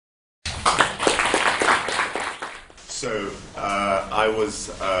So I was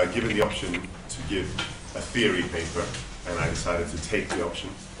given the option to give a theory paper, and I decided to take the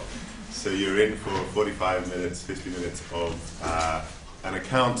option. So you're in for 45 minutes, 50 minutes of an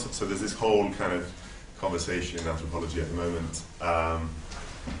account. So there's this whole kind of conversation in anthropology at the moment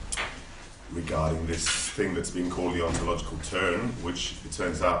regarding this thing that's been called the ontological turn, which it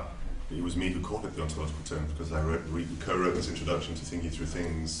turns out it was me who called it the ontological turn, because I co-wrote this introduction to Thinking Through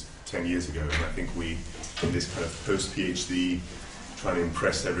Things 10 years ago, and I think we, in this kind of post-PhD, trying to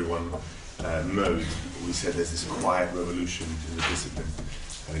impress everyone mode, we said there's this quiet revolution in the discipline,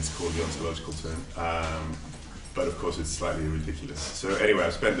 and it's called the ontological turn. But of course it's slightly ridiculous. So anyway,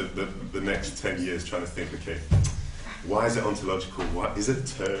 I've spent the next 10 years trying to think, okay, why is it ontological? What is it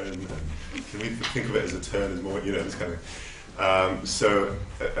a turn? Can we think of it as a turn as more, this kind of...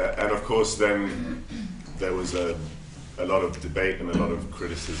 and of course then there was a lot of debate and a lot of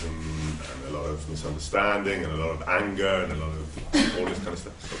criticism and a lot of misunderstanding and a lot of anger and a lot of all this kind of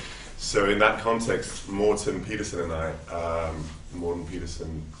stuff. So in that context, Morten Petersen and I, Morten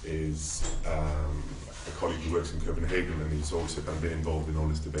Petersen is a colleague who works in Copenhagen, and he's also kind of been involved in all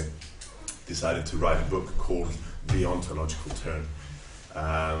this debate, decided to write a book called The Ontological Turn,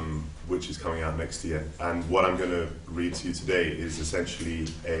 which is coming out next year. And what I'm going to read to you today is essentially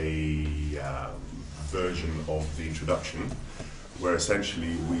a version of the introduction, where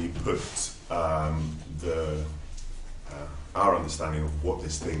essentially we put our understanding of what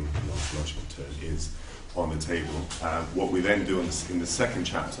this thing, the ontological turn, is on the table. What we then do in the second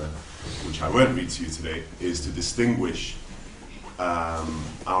chapter, which I won't read to you today, is to distinguish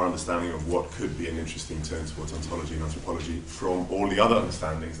our understanding of what could be an interesting turn towards ontology and anthropology from all the other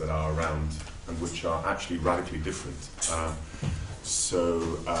understandings that are around and which are actually radically different. So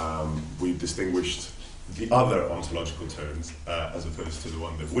we've distinguished the other ontological turns as opposed to the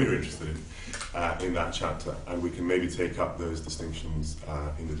one that we're interested in that chapter, and we can maybe take up those distinctions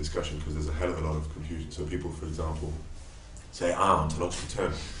in the discussion, because there's a hell of a lot of confusion. So people, for example, say, ontological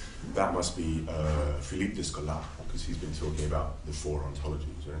turn, that must be Philippe Descola, because he's been talking about the four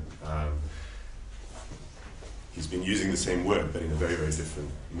ontologies, right? He's been using the same word, but in a very, very different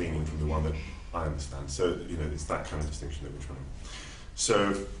meaning from the one that I understand. So, it's that kind of distinction that we're trying to...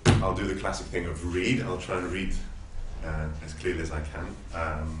 So, I'll do the classic thing of read. I'll try and read as clearly as I can,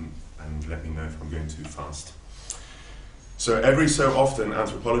 and let me know if I'm going too fast. So, every so often,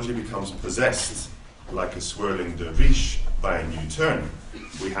 anthropology becomes possessed, like a swirling dervish, by a new turn.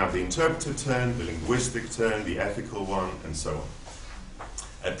 We have the interpretive turn, the linguistic turn, the ethical one, and so on.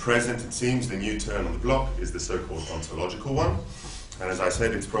 At present, it seems the new turn on the block is the so-called ontological one, and as I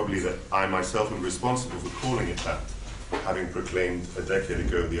said, it's probably that I myself am responsible for calling it that, having proclaimed a decade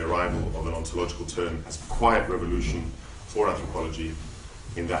ago the arrival of an ontological turn as a quiet revolution for anthropology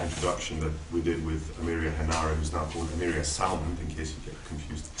in that introduction that we did with Amiria Henare, who's now called Amiria Salmond, in case you get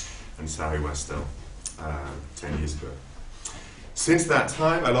confused, and Sari Westel 10 years ago. Since that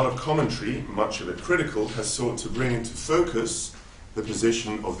time, a lot of commentary, much of it critical, has sought to bring into focus the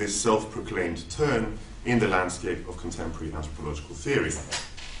position of this self-proclaimed turn in the landscape of contemporary anthropological theory.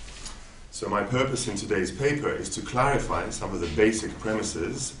 So my purpose in today's paper is to clarify some of the basic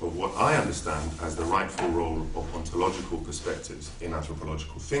premises of what I understand as the rightful role of ontological perspectives in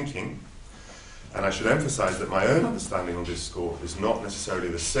anthropological thinking. And I should emphasize that my own understanding on this score is not necessarily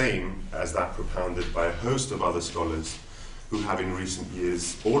the same as that propounded by a host of other scholars who have in recent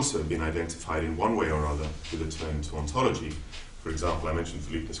years also been identified in one way or other with a turn to ontology. For example, I mentioned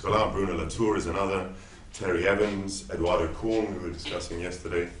Philippe Descola, Bruno Latour is another, Terry Evans, Eduardo Kuhn, who we were discussing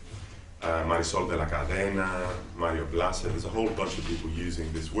yesterday, Marisol de la Cadena, Mario Blase. There's a whole bunch of people using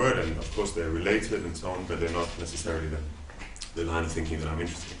this word, and of course they're related and so on, but they're not necessarily the line of thinking that I'm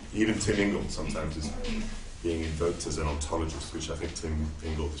interested in. Even Tim Ingold sometimes is being invoked as an ontologist, which I think Tim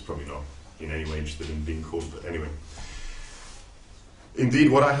Ingold is probably not in any way interested in being called, but anyway.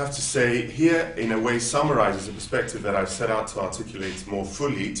 Indeed, what I have to say here, in a way, summarizes a perspective that I've set out to articulate more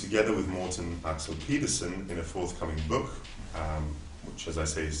fully, together with Morten Axel Petersen, in a forthcoming book, which, as I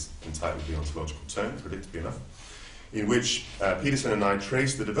say, is entitled The Ontological Turn, predictably enough, in which Petersen and I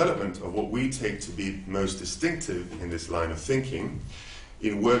trace the development of what we take to be most distinctive in this line of thinking,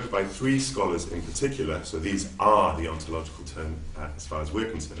 in work by three scholars in particular. So these are the ontological turn, as far as we're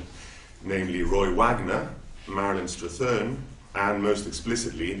concerned, namely Roy Wagner, Marilyn Strathern, and most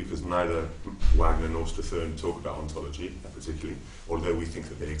explicitly, because neither Wagner nor Strathern talk about ontology particularly, although we think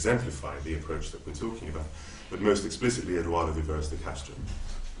that they exemplify the approach that we're talking about, but most explicitly Eduardo Viveros de Castro,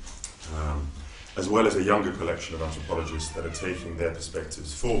 as well as a younger collection of anthropologists that are taking their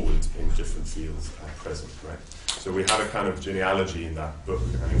perspectives forward in different fields at present, right? So we have a kind of genealogy in that book.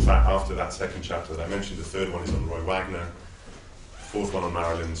 And in fact, after that second chapter that I mentioned, the third one is on Roy Wagner, fourth one on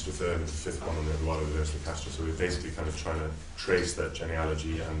Marilyn Strathern, and the fifth one on Eduardo Veloso de Castro. So we're basically kind of trying to trace that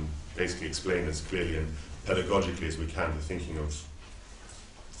genealogy and basically explain as clearly and pedagogically as we can the thinking of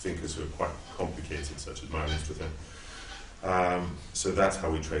thinkers who are quite complicated, such as Marilyn Strathern. So that's how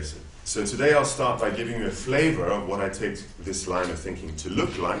we trace it. So today I'll start by giving you a flavor of what I take this line of thinking to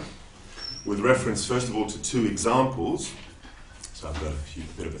look like, with reference first of all to two examples. So I've got a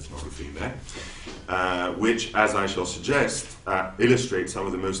bit of ethnography there, which, as I shall suggest, illustrate some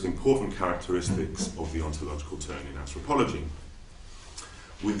of the most important characteristics of the ontological turn in anthropology.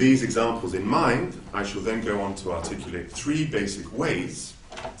 With these examples in mind, I shall then go on to articulate three basic ways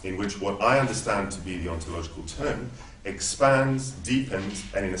in which what I understand to be the ontological turn expands, deepens,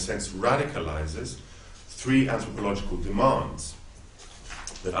 and in a sense radicalizes three anthropological demands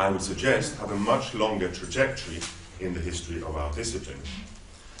that I would suggest have a much longer trajectory in the history of our discipline.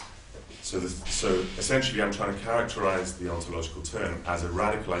 So essentially I'm trying to characterize the ontological turn as a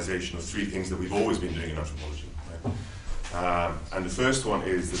radicalization of three things that we've always been doing in anthropology. Right? And the first one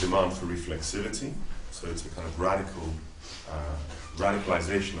is the demand for reflexivity. So it's a kind of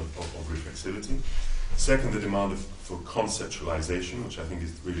radicalization of reflexivity. Second, the demand for conceptualization, which I think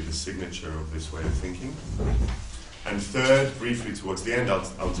is really the signature of this way of thinking. And third, briefly towards the end, I'll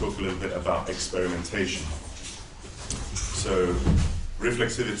talk a little bit about experimentation. So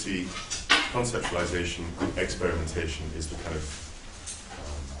reflexivity, conceptualization, and experimentation is the kind of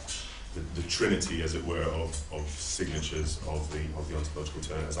the trinity, as it were, of signatures of the ontological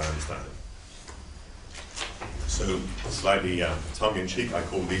turn, as I understand it. So, slightly tongue-in-cheek, I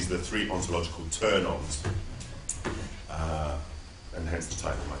call these the three ontological turn-ons, and hence the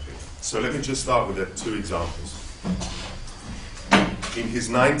title of my paper. So let me just start with two examples. In his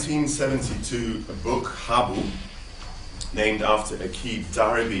 1972 book, Habu, named after a key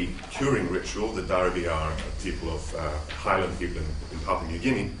Daribi curing ritual, the Daribi are people of Highland people in Papua New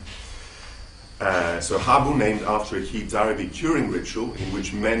Guinea. So Habu, named after a key Daribi curing ritual in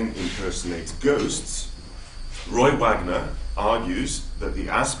which men impersonate ghosts, Roy Wagner argues that the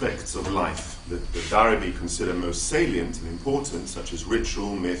aspects of life that the Daribi consider most salient and important, such as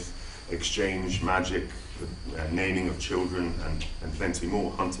ritual, myth, exchange, magic, the naming of children, and plenty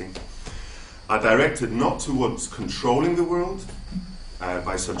more, hunting, are directed not towards controlling the world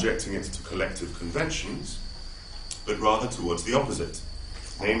by subjecting it to collective conventions, but rather towards the opposite,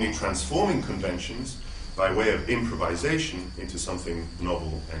 namely transforming conventions by way of improvisation into something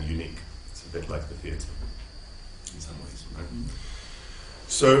novel and unique. It's a bit like the theatre in some ways, right?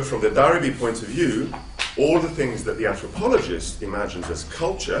 So from the Daribi point of view, all the things that the anthropologist imagines as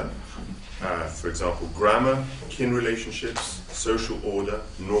culture, for example, grammar, kin relationships, social order,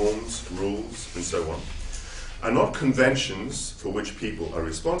 norms, rules, and so on, are not conventions for which people are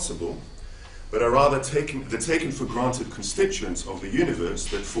responsible, but are rather the taken for granted constituents of the universe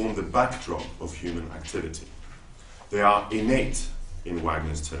that form the backdrop of human activity. They are innate, in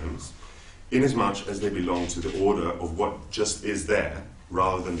Wagner's terms, inasmuch as they belong to the order of what just is there,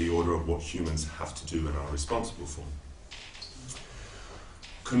 rather than the order of what humans have to do and are responsible for.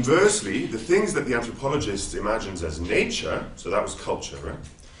 Conversely, the things that the anthropologist imagines as nature, so that was culture, right?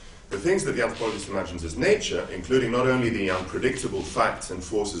 The things that the anthropologist imagines as nature, including not only the unpredictable facts and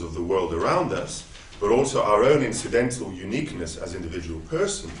forces of the world around us, but also our own incidental uniqueness as individual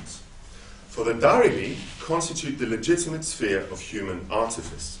persons, for the Daribi constitute the legitimate sphere of human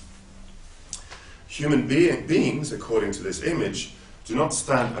artifice. Human beings, according to this image, do not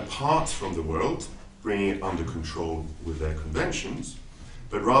stand apart from the world, bringing it under control with their conventions,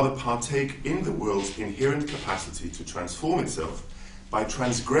 but rather partake in the world's inherent capacity to transform itself by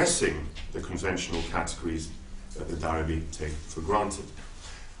transgressing the conventional categories that the Daribi take for granted.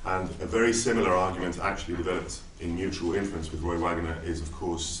 And a very similar argument actually developed in Mutual Influence with Roy Wagner is, of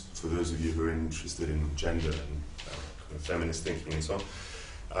course, for those of you who are interested in gender and kind of feminist thinking and so on,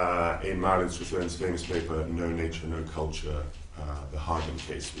 in Marilyn Strathern's famous paper, No Nature, No Culture, the Hardman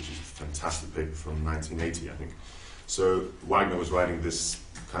case, which is a fantastic paper from 1980, I think. So Wagner was writing this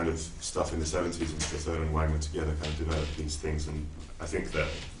kind of stuff in the 70s, and Strathern and Wagner together kind of developed these things, and I think that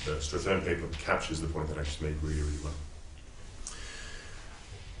the Strathern paper captures the point that I just made really, really well.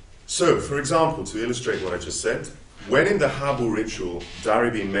 So, for example, to illustrate what I just said, when in the Habu ritual,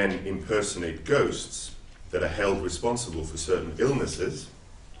 Daribi men impersonate ghosts that are held responsible for certain illnesses,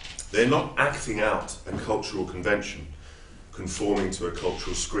 they're not acting out a cultural convention, conforming to a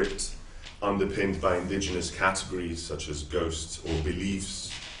cultural script, underpinned by indigenous categories such as ghosts or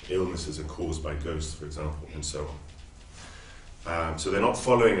beliefs, illnesses are caused by ghosts, for example, and so on. So they're not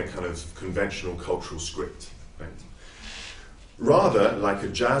following a kind of conventional cultural script. right? Rather, like a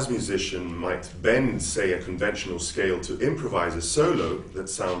jazz musician might bend, say, a conventional scale to improvise a solo that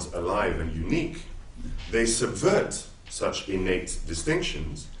sounds alive and unique, they subvert such innate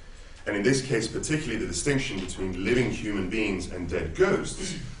distinctions, and in this case particularly the distinction between living human beings and dead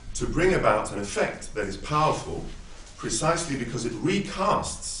ghosts, to bring about an effect that is powerful precisely because it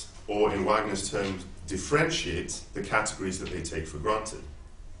recasts, or in Wagner's terms, differentiates the categories that they take for granted.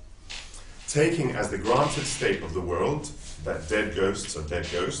 Taking as the granted state of the world that dead ghosts are dead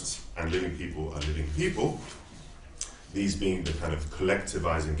ghosts and living people are living people, these being the kind of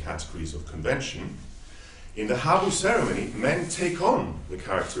collectivizing categories of convention, in the Habu ceremony, men take on the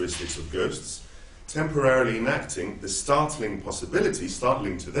characteristics of ghosts, temporarily enacting the startling possibility,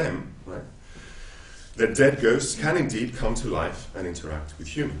 startling to them, right, that dead ghosts can indeed come to life and interact with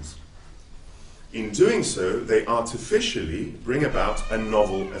humans. In doing so, they artificially bring about a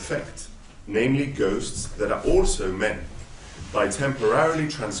novel effect, namely ghosts that are also men, by temporarily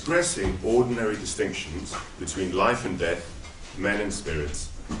transgressing ordinary distinctions between life and death, men and spirits,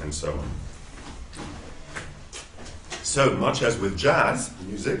 and so on. So much as with jazz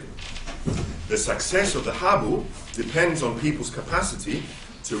music, the success of the Habu depends on people's capacity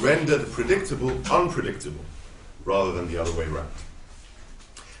to render the predictable unpredictable, rather than the other way around.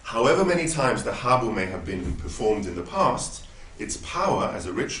 However many times the Habu may have been performed in the past, its power as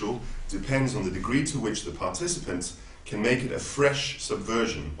a ritual depends on the degree to which the participants can make it a fresh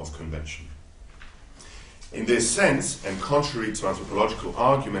subversion of convention. In this sense, and contrary to anthropological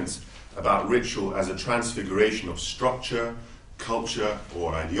arguments about ritual as a transfiguration of structure, culture,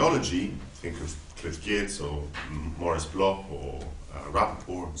 or ideology, think of Cliff Geertz or Maurice Bloch or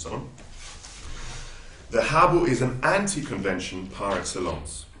Rappaport and so on, the Habu is an anti-convention par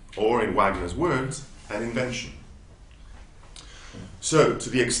excellence, or in Wagner's words, an invention. So, to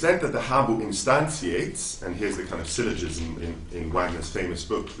the extent that the Habu instantiates, and here's the kind of syllogism in Wagner's famous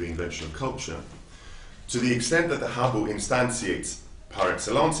book, The Invention of Culture, to the extent that the Habu instantiates par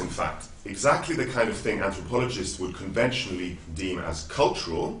excellence, in fact, exactly the kind of thing anthropologists would conventionally deem as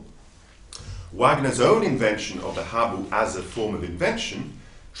cultural, Wagner's own invention of the Habu as a form of invention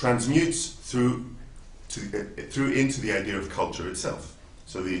transmutes through into the idea of culture itself.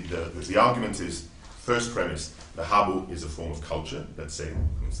 So the argument is, first premise, the Habu is a form of culture. Let's say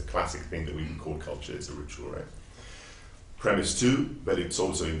it's a classic thing that we can call culture, it's a ritual, right? Premise 2, that it's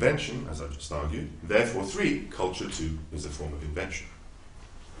also invention, as I just argued. Therefore 3, culture too is a form of invention.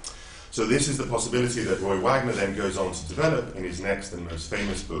 So this is the possibility that Roy Wagner then goes on to develop in his next and most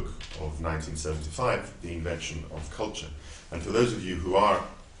famous book of 1975, The Invention of Culture. And for those of you who are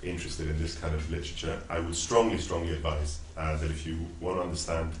interested in this kind of literature, I would strongly, strongly advise that if you want to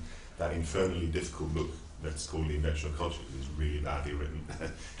understand that infernally difficult book that's called The Invention of Culture, it is really badly written,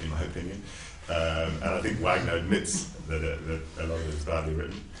 in my opinion. And I think Wagner admits that a lot of it is badly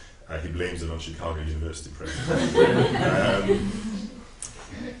written. He blames it on Chicago University Press.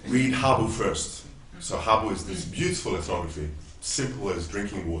 Read Habu first. So Habu is this beautiful ethnography, simple as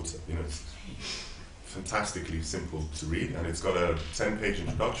drinking water. You know, it's fantastically simple to read, and it's got a 10-page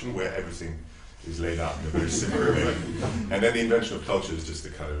introduction where everything is laid out in a very simple way. And then The Invention of Culture is just a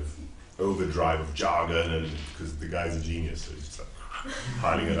kind of overdrive of jargon, and because the guy's a genius, so he's just like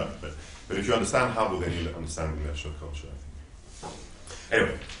piling it up. But if you understand Habu, then you'll understand The Invention of Culture, I think.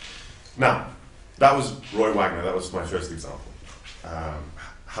 Anyway, now, that was Roy Wagner, that was my first example.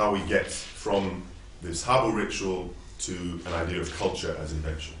 How we get from this Habu ritual to an idea of culture as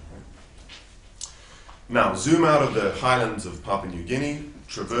invention. Right? Now, zoom out of the highlands of Papua New Guinea,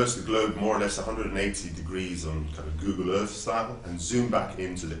 traverse the globe more or less 180 degrees on kind of Google Earth style, and zoom back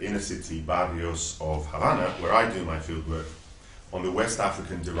into the inner city barrios of Havana, where I do my fieldwork, on the West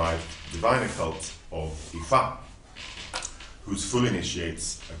African-derived diviner cult of Ifa, whose full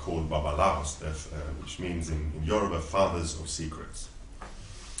initiates are called Babalaos, which means in Yoruba, fathers of secrets.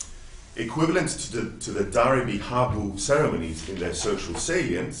 Equivalent to the Daribi Habu ceremonies in their social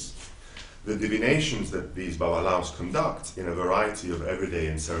salience, the divinations that these Babalaos conduct in a variety of everyday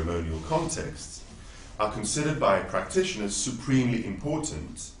and ceremonial contexts are considered by practitioners supremely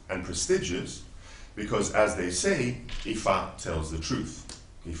important and prestigious because, as they say, Ifa tells the truth.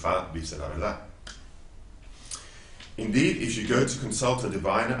 Ifa dice la verdad. Indeed, if you go to consult a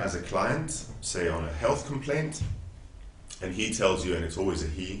diviner as a client, say on a health complaint, and he tells you, and it's always a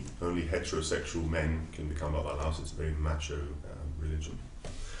he, only heterosexual men can become Babalaos, it's a very macho religion.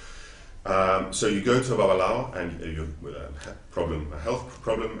 So you go to a Babalao and you have a health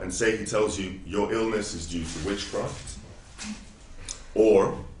problem, and say he tells you your illness is due to witchcraft,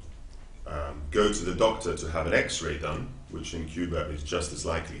 or go to the doctor to have an X-ray done, which in Cuba is just as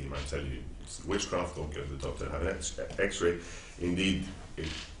likely. He might tell you witchcraft, or go to the doctor and have an X-ray. Indeed,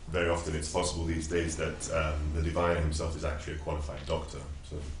 very often it's possible these days that the diviner himself is actually a qualified doctor.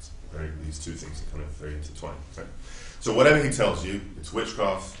 So these two things are kind of very intertwined. Right? So whatever he tells you, it's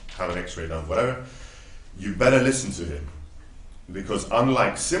witchcraft, have an X-ray done, whatever, you better listen to him. Because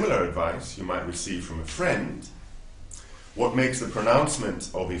unlike similar advice you might receive from a friend, what makes the pronouncement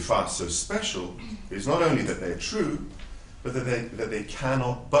of Ifa so special is not only that they're true, but that they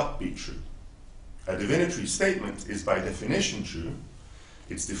cannot but be true. A divinatory statement is by definition true.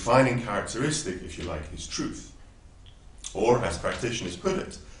 Its defining characteristic, if you like, is truth. Or, as practitioners put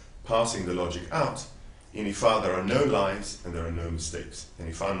it, passing the logic out, in Ifa there are no lies and there are no mistakes.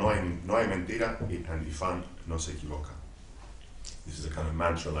 En Ifa no hay mentira and Ifa no se equivoca. This is a kind of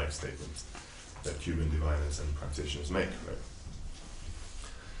mantra-like statement that Cuban diviners and practitioners make. Right?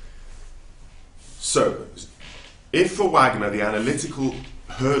 So, if for Wagner the analytical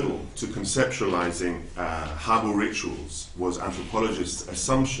hurdle to conceptualizing Habu rituals was anthropologists'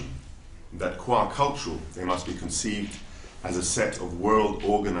 assumption that qua cultural they must be conceived as a set of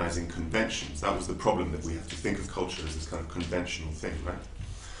world-organizing conventions, that was the problem, that we have to think of culture as this kind of conventional thing, right?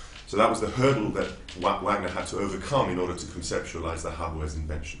 So that was the hurdle that Wagner had to overcome in order to conceptualize the Habu as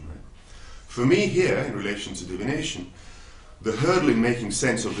invention, right? For me here, in relation to divination, the hurdle in making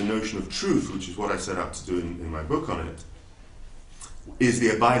sense of the notion of truth, which is what I set out to do in my book on it, is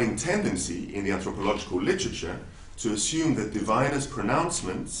the abiding tendency in the anthropological literature to assume that diviners'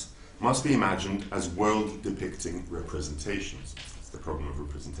 pronouncements must be imagined as world-depicting representations. That's the problem of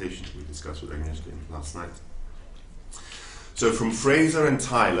representation we discussed with Agnieszka last night. So from Fraser and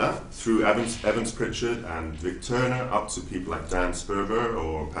Tyler, through Evans Pritchard and Vic Turner, up to people like Dan Sperber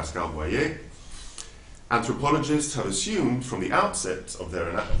or Pascal Boyer, anthropologists have assumed from the outset of their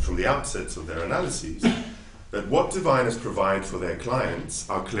analyses that what diviners provide for their clients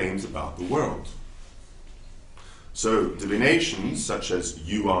are claims about the world. So divinations such as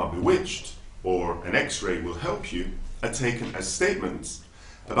 "you are bewitched" or "an X-ray will help you" are taken as statements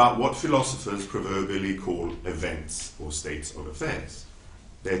about what philosophers proverbially call events or states of affairs.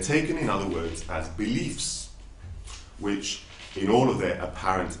 They're taken, in other words, as beliefs, which, in all of their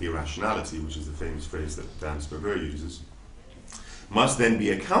apparent irrationality, which is the famous phrase that Dan Sperber uses, must then be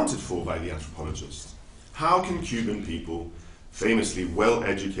accounted for by the anthropologist. How can Cuban people, famously well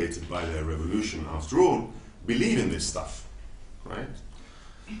educated by their revolution after all, believe in this stuff, right?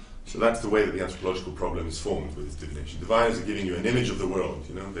 So that's the way that the anthropological problem is formed with divination. Diviners are giving you an image of the world,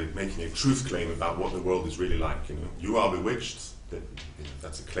 they're making a truth claim about what the world is really like, You are bewitched,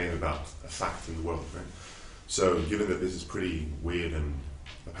 that's a claim about a fact in the world, right? So given that this is pretty weird and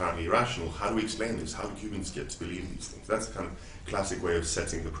apparently irrational, how do we explain this? How do Cubans get to believe these things? That's the kind of classic way of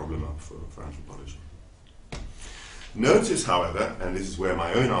setting the problem up for anthropology. Notice, however, and this is where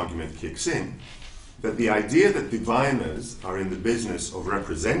my own argument kicks in, that the idea that diviners are in the business of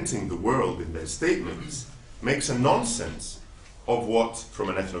representing the world in their statements makes a nonsense of what, from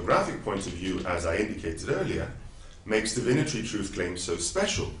an ethnographic point of view, as I indicated earlier, makes divinatory truth claims so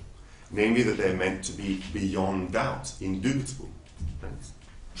special, namely that they're meant to be beyond doubt, indubitable, right?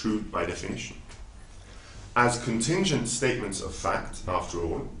 True by definition. As contingent statements of fact, after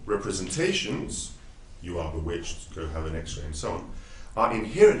all, representations, "you are bewitched, go have an X-ray," and so on, are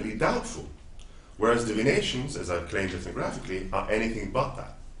inherently doubtful, whereas divinations, as I've claimed ethnographically, are anything but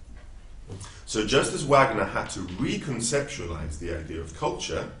that. So just as Wagner had to reconceptualize the idea of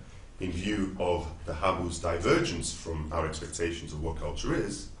culture in view of the Habu's divergence from our expectations of what culture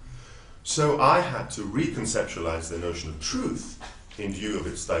is, so I had to reconceptualize the notion of truth in view of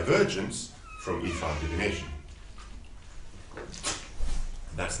its divergence from Ifa divination.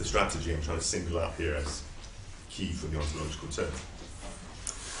 That's the strategy I'm trying to single out here as key for the ontological turn.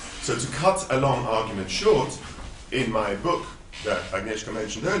 So to cut a long argument short, in my book that Agnieszka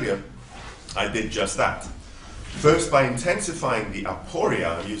mentioned earlier, I did just that. First, by intensifying the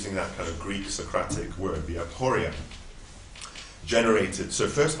aporia, I'm using that kind of Greek Socratic word, the aporia, generated. So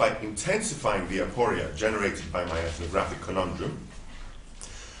first, by intensifying the aporia generated by my ethnographic conundrum,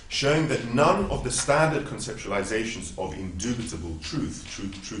 showing that none of the standard conceptualizations of indubitable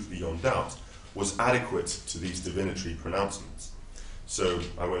truth beyond doubt, was adequate to these divinatory pronouncements. So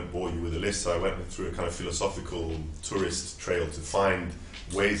I won't bore you with a list, so I went through a kind of philosophical tourist trail to find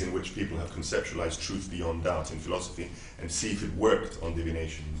ways in which people have conceptualized truth beyond doubt in philosophy and see if it worked on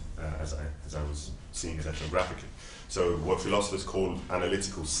divination as I was seeing it ethnographically. So what philosophers call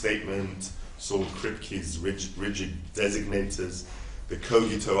analytical statement, Saul Kripke's rigid designators, the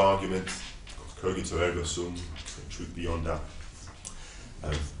cogito argument, cogito ergo sum, truth beyond doubt,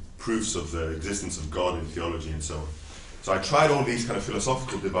 proofs of the existence of God in theology and so on. So I tried all these kind of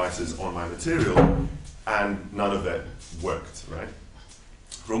philosophical devices on my material, and none of that worked, right?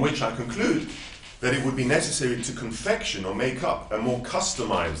 From which I conclude that it would be necessary to confection or make up a more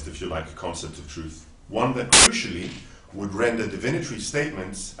customized, if you like, concept of truth. One that crucially would render divinatory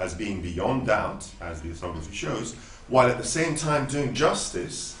statements as being beyond doubt, as the ethnography shows, while at the same time doing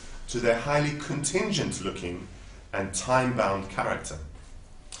justice to their highly contingent-looking and time-bound character.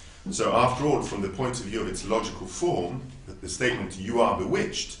 So after all, from the point of view of its logical form, the statement, "you are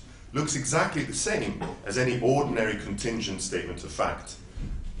bewitched," looks exactly the same as any ordinary contingent statement of fact,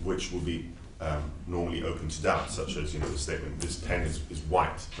 which will be normally open to doubt, such as, the statement, "this pen is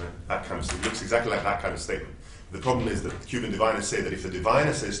white." Right? That kind of stuff. It looks exactly like that kind of statement. The problem is that Cuban diviners say that if a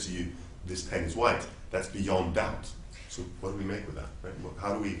diviner says to you, "this pen is white," that's beyond doubt. So what do we make with that? Right?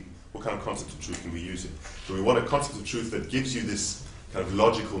 What kind of concept of truth can we use it? So we want a concept of truth that gives you this kind of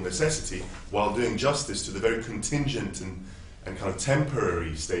logical necessity while doing justice to the very contingent and kind of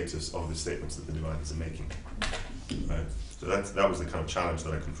temporary status of the statements that the diviners are making. Right? So that was the kind of challenge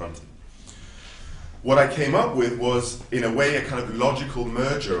that I confronted. What I came up with was, in a way, a kind of logical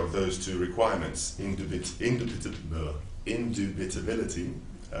merger of those two requirements, indubitability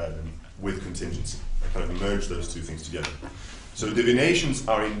with contingency. I kind of merged those two things together. So divinations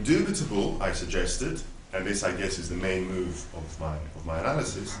are indubitable, I suggested, and this, I guess, is the main move of my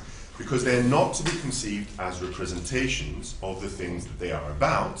analysis, because they're not to be conceived as representations of the things that they are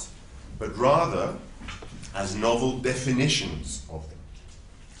about, but rather as novel definitions of them.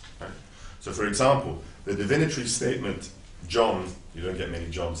 Right? So, for example, the divinatory statement, "John," you don't get many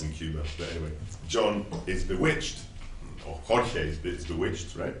Johns in Cuba, but anyway, "John is bewitched," or Jorge is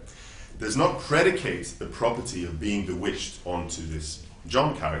bewitched, right? Does not predicate the property of being bewitched onto this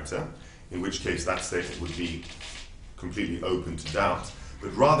John character, in which case that statement would be completely open to doubt,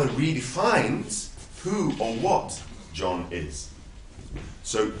 but rather redefines who or what John is.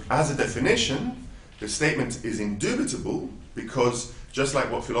 So, as a definition, the statement is indubitable because, just like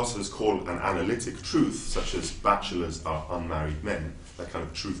what philosophers call an analytic truth, such as bachelors are unmarried men, that kind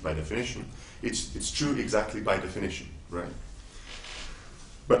of truth by definition, it's true exactly by definition, right?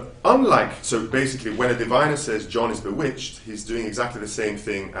 But so basically, when a diviner says John is bewitched, he's doing exactly the same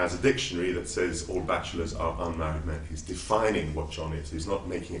thing as a dictionary that says all bachelors are unmarried men. He's defining what John is. He's not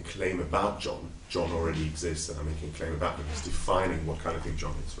making a claim about John. John already exists, and I'm making a claim about him. He's defining what kind of thing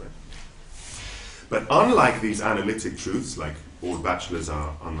John is, right? But unlike these analytic truths, like all bachelors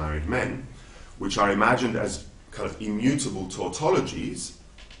are unmarried men, which are imagined as kind of immutable tautologies,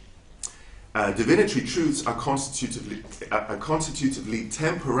 divinatory truths are constitutively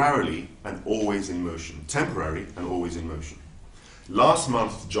temporarily and always in motion. Temporary and always in motion. Last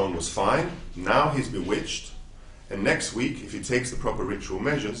month John was fine, now he's bewitched, and next week, if he takes the proper ritual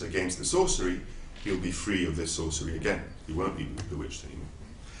measures against the sorcery, he'll be free of this sorcery again. He won't be bewitched anymore.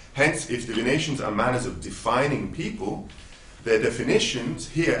 Hence, if divinations are manners of defining people, their definitions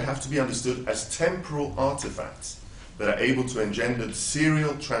here have to be understood as temporal artifacts that are able to engender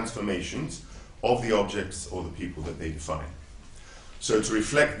serial transformations of the objects or the people that they define. So to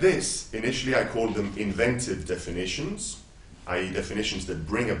reflect this, initially I called them invented definitions, i.e. definitions that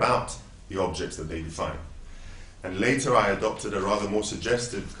bring about the objects that they define. And later I adopted a rather more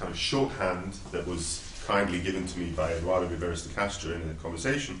suggestive kind of shorthand that was kindly given to me by Eduardo Viveros de Castro in a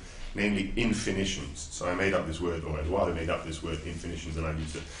conversation, namely infinitions. So I made up this word, or Eduardo made up this word, infinitions, and I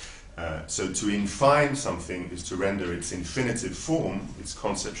used it. So to infine something is to render its infinitive form, its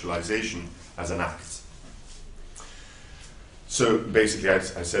conceptualization, as an act. So basically I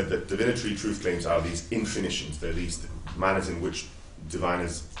said that divinatory truth claims are these infinitions. They're these manners in which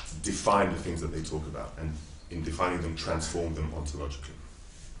diviners define the things that they talk about, and in defining them, transform them ontologically.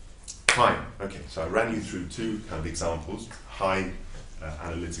 Fine, okay, so I ran you through two kind of examples, high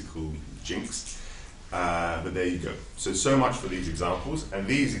analytical jinx. But there you go. So much for these examples. And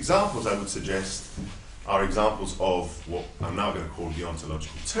these examples, I would suggest, are examples of what I'm now going to call the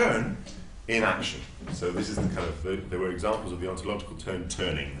ontological turn in action. So this is the kind of, there were examples of the ontological turn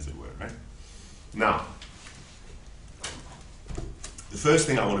turning, as it were, right? Now, the first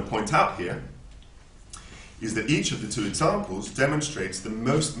thing I want to point out here is that each of the two examples demonstrates the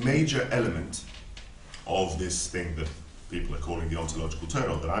most major element of this thing that people are calling the ontological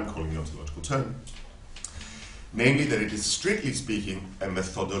turn, or that I'm calling the ontological turn. Namely, that it is, strictly speaking, a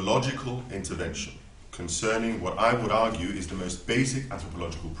methodological intervention concerning what I would argue is the most basic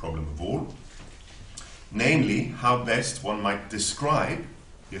anthropological problem of all, namely, how best one might describe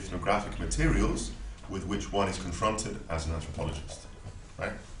the ethnographic materials with which one is confronted as an anthropologist.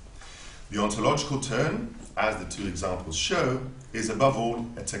 Right? The ontological turn, as the two examples show, is above all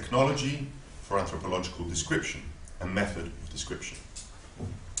a technology for anthropological description, a method of description.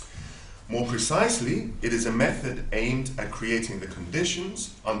 More precisely, it is a method aimed at creating the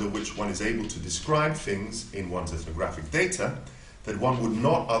conditions under which one is able to describe things in one's ethnographic data that one would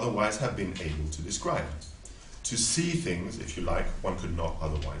not otherwise have been able to describe. To see things, if you like, one could not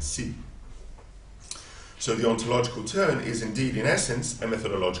otherwise see. So the ontological turn is indeed, in essence, a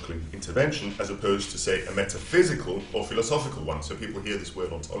methodological intervention as opposed to, say, a metaphysical or philosophical one. So people hear this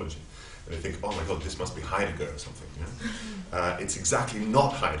word ontology and they think, oh my God, this must be Heidegger or something. You know? It's exactly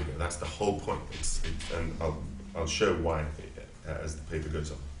not Heidegger. That's the whole point. And I'll show why as the paper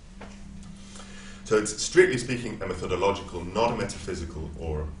goes on. So it's, strictly speaking, a methodological, not a metaphysical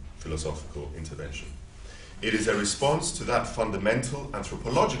or philosophical intervention. It is a response to that fundamental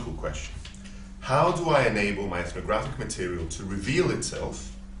anthropological question. How do I enable my ethnographic material to reveal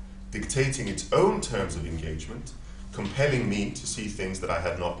itself, dictating its own terms of engagement, compelling me to see things that I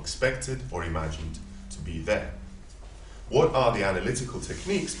had not expected or imagined to be there? What are the analytical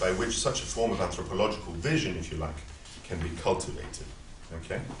techniques by which such a form of anthropological vision, if you like, can be cultivated?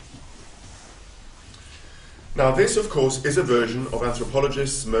 Okay? Now this, of course, is a version of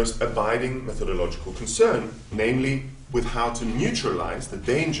anthropologists' most abiding methodological concern, namely with how to neutralize the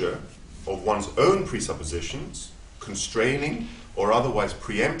danger of one's own presuppositions, constraining or otherwise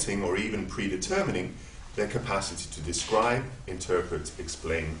preempting or even predetermining their capacity to describe, interpret,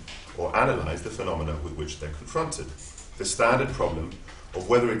 explain, or analyze the phenomena with which they're confronted. The standard problem of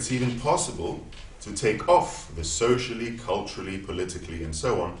whether it's even possible to take off the socially, culturally, politically, and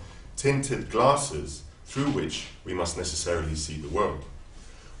so on, tinted glasses through which we must necessarily see the world,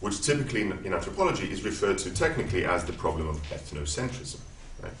 which typically in anthropology is referred to technically as the problem of ethnocentrism.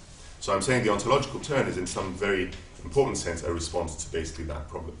 Right? So I'm saying the ontological turn is in some very important sense a response to basically that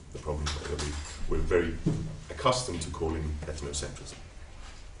problem, the problem that we're very accustomed to calling ethnocentrism.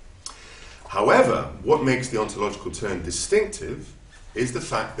 However, what makes the ontological turn distinctive is the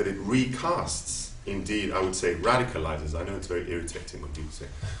fact that it recasts, indeed, I would say radicalizes. I know it's very irritating when people say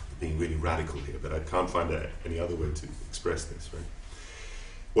we're being really radical here, but I can't find any other way to express this, right?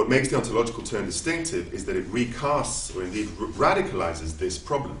 What makes the ontological turn distinctive is that it recasts, or indeed radicalizes, this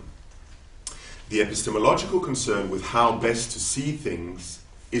problem. The epistemological concern with how best to see things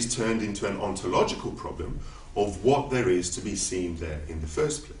is turned into an ontological problem of what there is to be seen there in the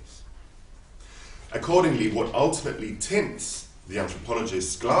first place. Accordingly, what ultimately tints the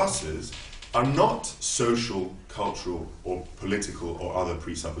anthropologist's glasses are not social, cultural, or political or other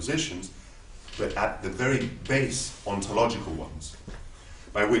presuppositions, but at the very base, ontological ones,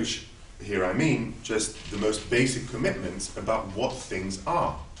 by which, here I mean, just the most basic commitments about what things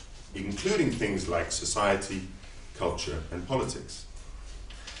are, including things like society, culture, and politics.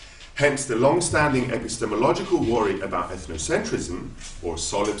 Hence, the long-standing epistemological worry about ethnocentrism, or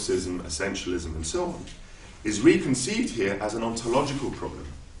solipsism, essentialism, and so on, is reconceived here as an ontological problem.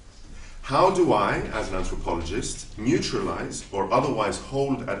 How do I, as an anthropologist, neutralize or otherwise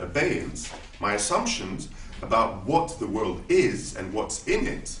hold at abeyance my assumptions about what the world is and what's in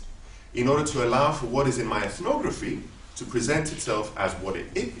it, in order to allow for what is in my ethnography to present itself as what it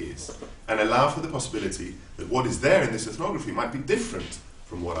is, and allow for the possibility that what is there in this ethnography might be different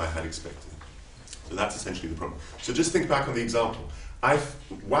from what I had expected. So that's essentially the problem. So just think back on the example.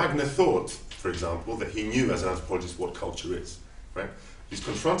 Wagner thought, for example, that he knew as an anthropologist what culture is, right? He's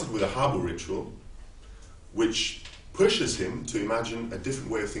confronted with a harbor ritual which pushes him to imagine a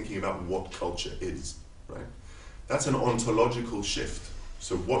different way of thinking about what culture is, right? That's an ontological shift.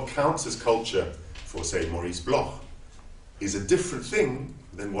 So what counts as culture for, say, Maurice Bloch is a different thing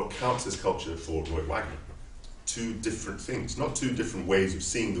than what counts as culture for Roy Wagner. Two different things, not two different ways of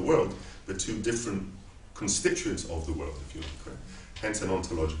seeing the world, but two different constituents of the world, if you like, right? Hence an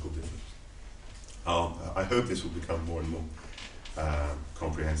ontological difference. I hope this will become more and more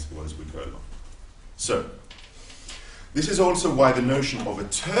comprehensible as we go along. So, this is also why the notion of a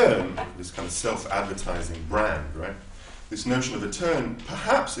turn, this kind of self-advertising brand, right? This notion of a turn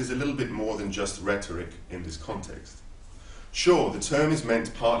perhaps is a little bit more than just rhetoric in this context. Sure, the term is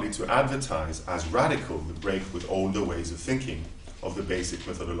meant partly to advertise as radical the break with older ways of thinking of the basic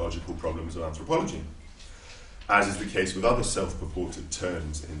methodological problems of anthropology, as is the case with other self-purported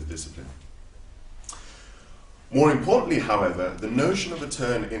turns in the discipline. More importantly, however, the notion of a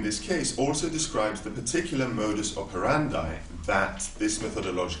turn in this case also describes the particular modus operandi that this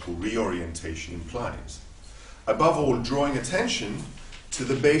methodological reorientation implies. Above all, drawing attention to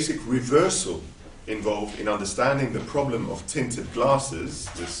the basic reversal involved in understanding the problem of tinted glasses,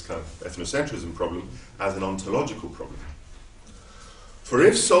 this kind of ethnocentrism problem, as an ontological problem. For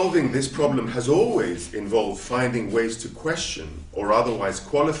if solving this problem has always involved finding ways to question or otherwise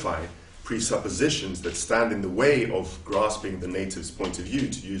qualify presuppositions that stand in the way of grasping the native's point of view,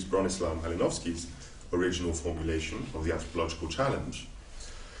 to use Bronislaw Malinowski's original formulation of the anthropological challenge.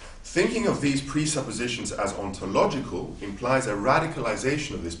 Thinking of these presuppositions as ontological implies a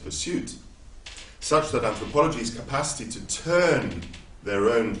radicalization of this pursuit, such that anthropology's capacity to turn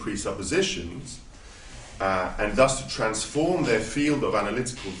their own presuppositions and thus to transform their field of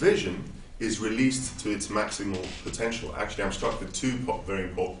analytical vision is released to its maximal potential. Actually, I'm struck with two very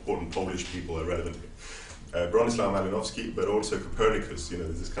important Polish people that are relevant here. Bronislaw Malinowski, but also Copernicus.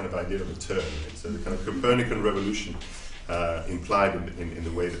 There's this kind of idea of a turn. Right? So the kind of Copernican revolution implied in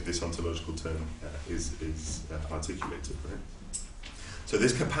the way that this ontological turn is articulated. Right? So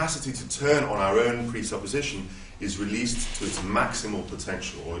this capacity to turn on our own presupposition is released to its maximal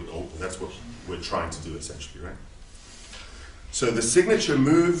potential, or that's what we're trying to do essentially, right? So the signature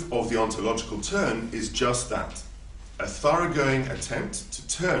move of the ontological turn is just that, a thoroughgoing attempt to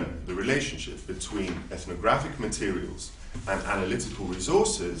turn the relationship between ethnographic materials and analytical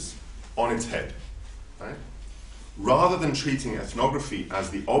resources on its head, right? Rather than treating ethnography as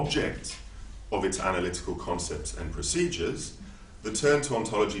the object of its analytical concepts and procedures, the turn to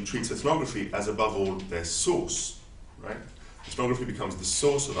ontology treats ethnography as, above all, their source, right? Ethnography becomes the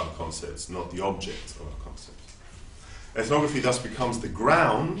source of our concepts, not the object of our concepts. Ethnography thus becomes the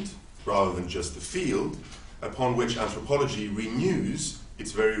ground, rather than just the field, upon which anthropology renews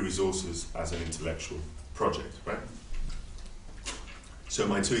its very resources as an intellectual project, right? So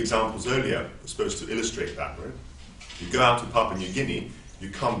my two examples earlier were supposed to illustrate that, right? You go out to Papua New Guinea, you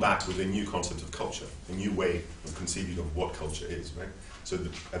come back with a new concept of culture, a new way of conceiving of what culture is, right? So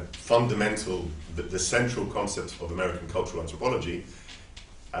the central concept of American cultural anthropology,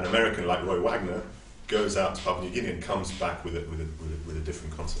 an American like Roy Wagner goes out to Papua New Guinea and comes back with a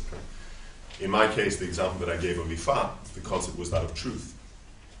different concept, right? In my case, the example that I gave of Ifa, the concept was that of truth.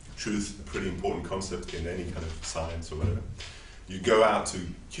 Truth, a pretty important concept in any kind of science or whatever. You go out to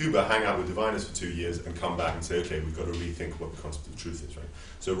Cuba, hang out with diviners for 2 years, and come back and say, okay, we've got to rethink what the concept of truth is, right?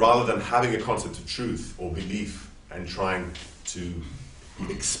 So rather than having a concept of truth or belief and trying to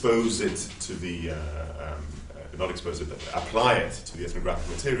expose it to the, not expose it, but apply it to the ethnographic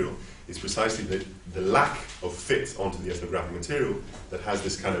material, is precisely the lack of fit onto the ethnographic material that has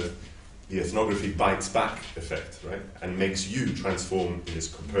this kind of, the ethnography bites back effect, right? And makes you transform in this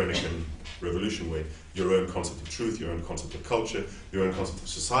Copernican revolution way your own concept of truth, your own concept of culture, your own concept of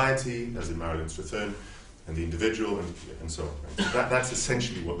society, as in Marilyn Strathern, and the individual, and so on. Right? So that's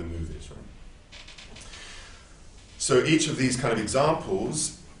essentially what the move is, right? So each of these kind of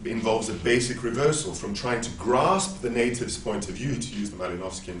examples involves a basic reversal from trying to grasp the native's point of view, to use the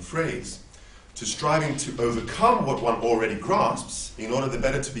Malinowskian phrase, to striving to overcome what one already grasps in order the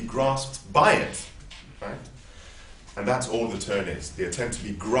better to be grasped by it, right? And that's all the turn is, the attempt to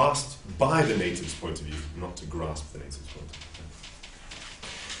be grasped by the native's point of view, not to grasp the native's point of view.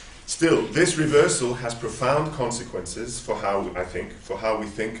 Still, this reversal has profound consequences for how we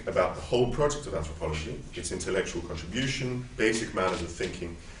think about the whole project of anthropology, its intellectual contribution, basic manners of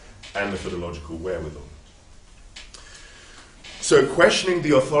thinking, and methodological wherewithal. So questioning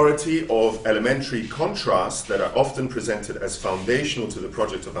the authority of elementary contrasts that are often presented as foundational to the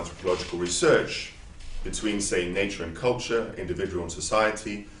project of anthropological research between, say, nature and culture, individual and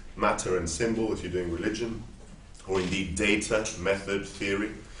society, matter and symbol if you're doing religion, or indeed data, method,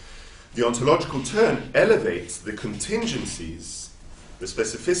 theory, the ontological turn elevates the contingencies, the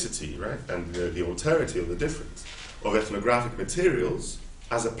specificity, right, and the alterity or the difference of ethnographic materials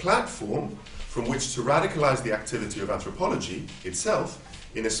as a platform from which to radicalize the activity of anthropology itself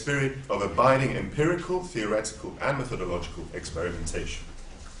in a spirit of abiding empirical, theoretical, and methodological experimentation.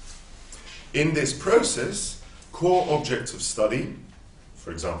 In this process, core objects of study,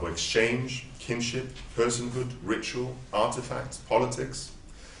 for example, exchange, kinship, personhood, ritual, artifacts, politics,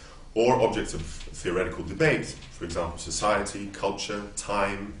 or objects of theoretical debate, for example, society, culture,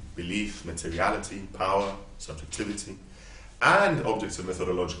 time, belief, materiality, power, subjectivity, and objects of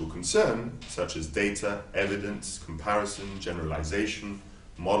methodological concern, such as data, evidence, comparison, generalization,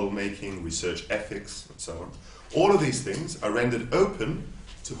 model making, research ethics, and so on. All of these things are rendered open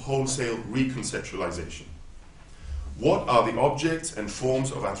to wholesale reconceptualization. What are the objects and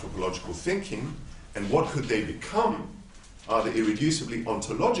forms of anthropological thinking, and what could they become, are the irreducibly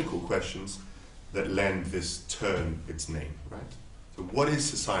ontological questions that lend this turn its name, right? So what is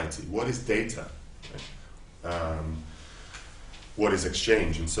society? What is data? Right? What is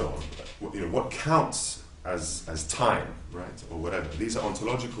exchange, and so on? What counts as time, right, or whatever? These are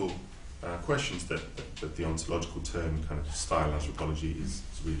ontological questions that the ontological turn kind of style anthropology is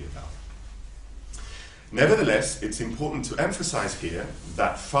really about. Nevertheless, it's important to emphasize here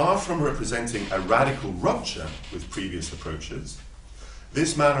that far from representing a radical rupture with previous approaches,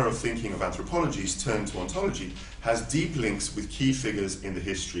 this manner of thinking of anthropology's turn to ontology has deep links with key figures in the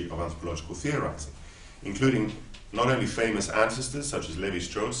history of anthropological theorizing, including not only famous ancestors such as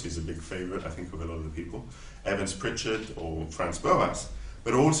Lévi-Strauss, he's a big favorite, I think, of a lot of the people, Evans Pritchard or Franz Boas,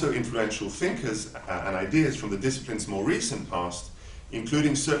 but also influential thinkers and ideas from the discipline's more recent past,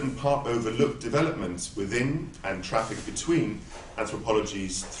 including certain part-overlooked developments within and traffic between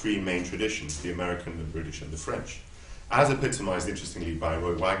anthropology's three main traditions, the American, the British, and the French, as epitomized, interestingly, by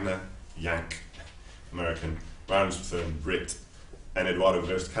Roy Wagner, Yank, American, Ryan Stern, Brit, and Eduardo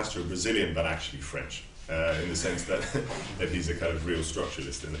Verst Castro, Brazilian, but actually French, in the sense that, that he's a kind of real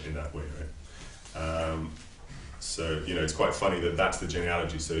structuralist in that way, right? So, you know, it's quite funny that that's the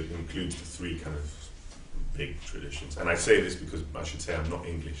genealogy, so it includes the three kind of big traditions. And I say this because I should say I'm not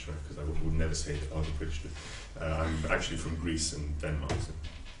English, right? Because I would never say that I'm British. I'm actually from Greece and Denmark. So.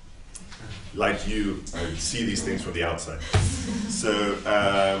 Like you, I see these things from the outside. So,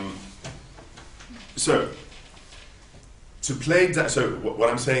 to play down, so what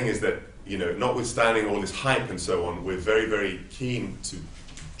I'm saying is that, you know, notwithstanding all this hype and so on, we're very, very keen to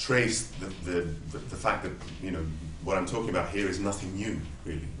trace the fact that, you know, what I'm talking about here is nothing new,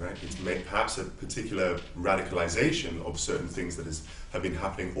 really, right? It's perhaps a particular radicalization of certain things that have been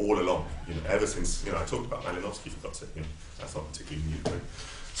happening all along, you know, ever since, you know, I talked about Malinowski, for God's sake, you know, that's not particularly new, right?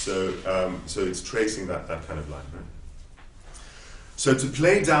 So it's tracing that kind of line, right? So to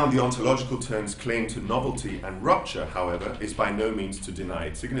play down the ontological turn's claim to novelty and rupture, however, is by no means to deny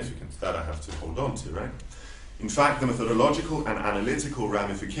its significance. That I have to hold on to, right? In fact, the methodological and analytical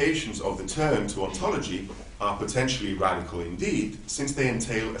ramifications of the turn to ontology are potentially radical indeed, since they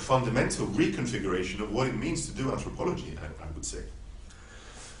entail a fundamental reconfiguration of what it means to do anthropology, I would say.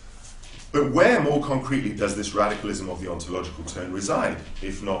 But where, more concretely, does this radicalism of the ontological turn reside,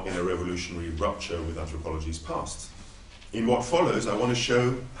 if not in a revolutionary rupture with anthropology's past? In what follows, I want to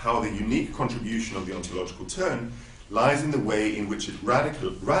show how the unique contribution of the ontological turn lies in the way in which it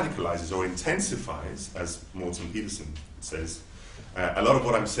radicalizes or intensifies, as Morten Peterson says. A lot of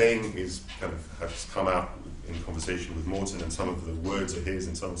what I'm saying is kind of has come out in conversation with Morten, and some of the words are his,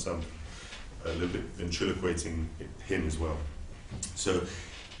 and some a little bit ventriloquating him as well. So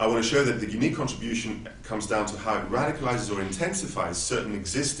I want to show that the unique contribution comes down to how it radicalizes or intensifies certain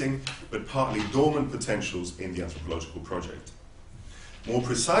existing but partly dormant potentials in the anthropological project. More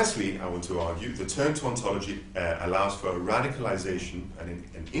precisely, I want to argue, the turn to ontology allows for a radicalization and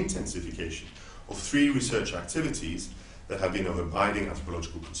an intensification of three research activities that have been of abiding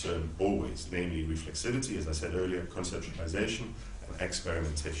anthropological concern always, namely reflexivity, as I said earlier, conceptualization, and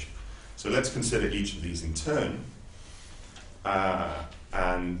experimentation. So let's consider each of these in turn.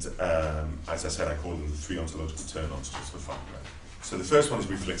 As I said, I call them the three ontological turn-ons just for fun, right? So the first one is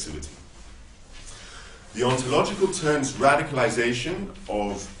reflexivity. The ontological turn's radicalization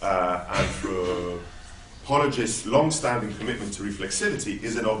of anthropologists' long-standing commitment to reflexivity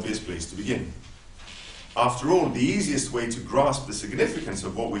is an obvious place to begin. After all, the easiest way to grasp the significance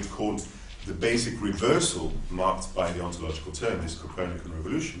of what we've called the basic reversal marked by the ontological turn, this Copernican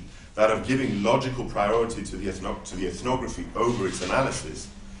revolution, that of giving logical priority to the ethnography over its analysis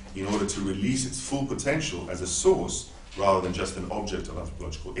in order to release its full potential as a source rather than just an object of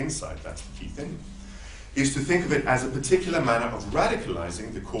anthropological insight, that's the key thing, is to think of it as a particular manner of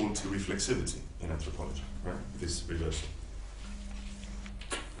radicalizing the call to reflexivity in anthropology, right? This reversal.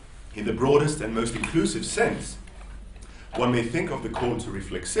 In the broadest and most inclusive sense, one may think of the call to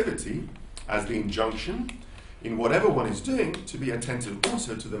reflexivity as the injunction in whatever one is doing to be attentive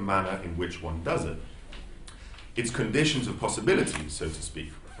also to the manner in which one does it. Its conditions of possibility, so to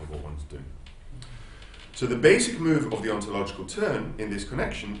speak, of what one's doing. So the basic move of the ontological turn in this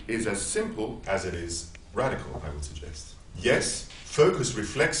connection is as simple as it is radical, I would suggest. Yes, focus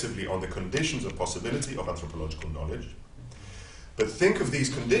reflexively on the conditions of possibility of anthropological knowledge, but think of these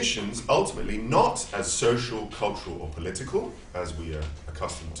conditions ultimately not as social, cultural, or political, as we are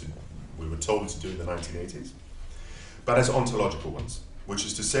accustomed to, we were told to do in the 1980s, but as ontological ones, which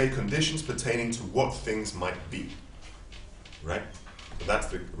is to say conditions pertaining to what things might be, right? So that's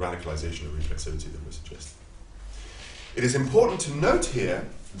the radicalization of reflexivity that we're suggesting. It is important to note here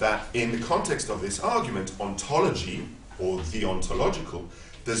that in the context of this argument, ontology, or the ontological,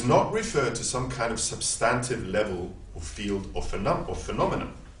 does not refer to some kind of substantive level or field or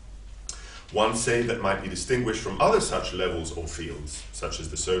phenomenon. One, say, that might be distinguished from other such levels or fields, such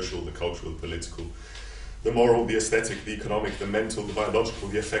as the social, the cultural, the political, the moral, the aesthetic, the economic, the mental, the biological,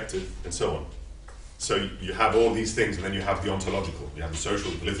 the affective, and so on. So you have all these things, and then you have the ontological. You have the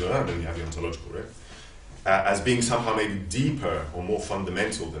social, the political, and then you have the ontological, right? as being somehow maybe deeper or more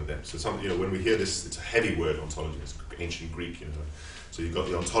fundamental than them. So when we hear this, it's a heavy word, ontology. It's ancient Greek, So you've got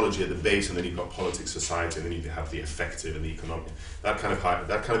the ontology at the base, and then you've got politics, society, and then you have the affective and the economic. That kind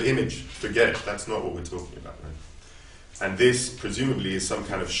of image. Forget it. That's not what we're talking about, right? And this, presumably, is some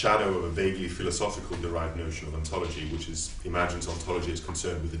kind of shadow of a vaguely philosophical derived notion of ontology, which imagines ontology as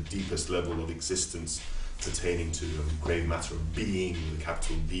concerned with the deepest level of existence pertaining to grave matter of being with a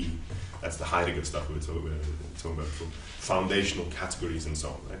capital B. That's the Heidegger stuff we were talking about before. Foundational categories and so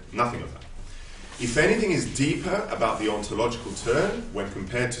on, right? Nothing of that. If anything is deeper about the ontological turn when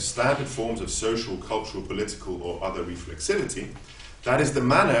compared to standard forms of social, cultural, political, or other reflexivity, that is the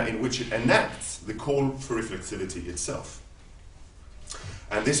manner in which it enacts the call for reflexivity itself.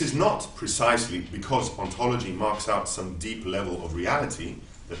 And this is not precisely because ontology marks out some deep level of reality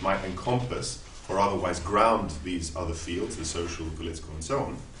that might encompass or otherwise ground these other fields, the social, the political, and so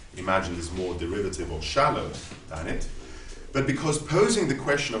on, imagined as more derivative or shallow than it, but because posing the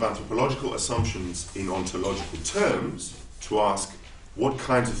question of anthropological assumptions in ontological terms to ask what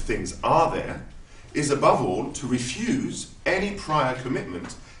kinds of things are there is above all to refuse any prior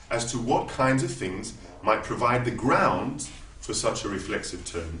commitment as to what kinds of things might provide the ground for such a reflexive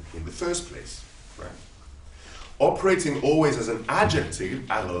turn in the first place. Right? Operating always as an adjective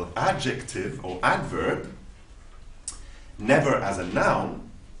or adverb, never as a noun,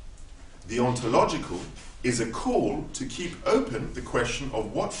 the ontological is a call to keep open the question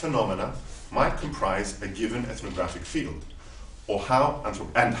of what phenomena might comprise a given ethnographic field, or how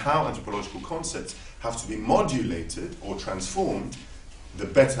anthropological concepts have to be modulated or transformed the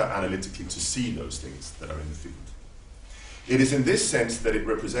better analytically to see those things that are in the field. It is in this sense that it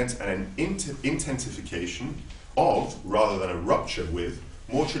represents an intensification of, rather than a rupture with,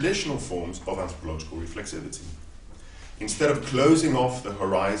 more traditional forms of anthropological reflexivity. Instead of closing off the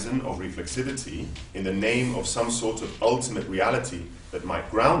horizon of reflexivity in the name of some sort of ultimate reality that might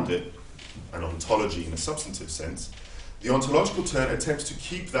ground it, an ontology in a substantive sense, the ontological turn attempts to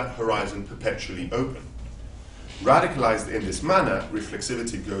keep that horizon perpetually open. Radicalized in this manner,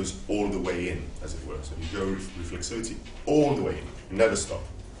 reflexivity goes all the way in, as it were. So you go reflexivity all the way in. You never stop.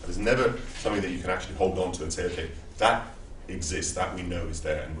 There's never something that you can actually hold on to and say, okay, that exists, that we know is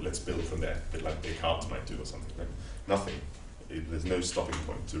there, and let's build from there, a bit like Descartes might do or something, right? Nothing. There's no stopping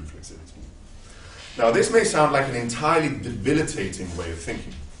point to reflexivity. Now, this may sound like an entirely debilitating way of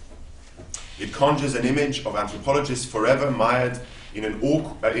thinking. It conjures an image of anthropologists forever mired in an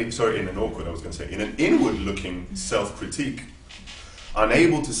inward-looking self-critique,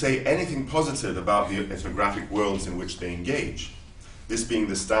 unable to say anything positive about the ethnographic worlds in which they engage, this being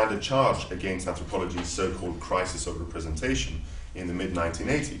the standard charge against anthropology's so-called crisis of representation in the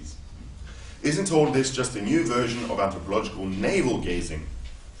mid-1980s. Isn't all this just a new version of anthropological navel-gazing,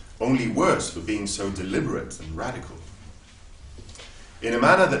 only worse for being so deliberate and radical? In a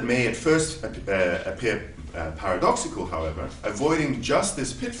manner that may at first appear paradoxical, however, avoiding just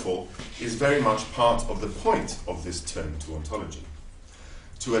this pitfall is very much part of the point of this turn to ontology.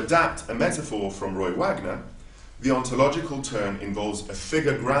 To adapt a metaphor from Roy Wagner, the ontological turn involves a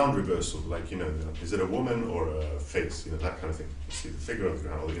figure ground reversal, like, is it a woman or a face, that kind of thing. You see the figure of the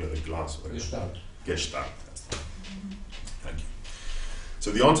ground, or, the glass or whatever. Gestalt. Gestalt. Thank you. So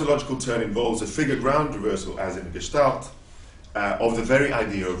the ontological turn involves a figure ground reversal, as in Gestalt, of the very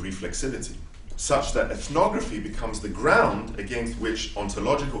idea of reflexivity, such that ethnography becomes the ground against which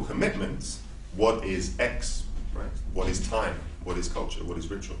ontological commitments, what is X, right? What is time, what is culture, what is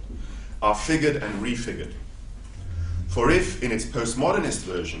ritual, are figured and refigured. For if, in its postmodernist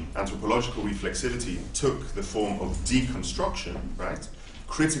version, anthropological reflexivity took the form of deconstruction, right,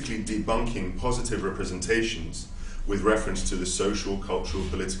 critically debunking positive representations with reference to the social, cultural,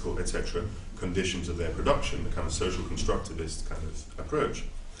 political, etc. conditions of their production, the kind of social constructivist kind of approach,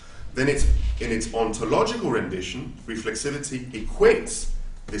 then in its ontological rendition, reflexivity equates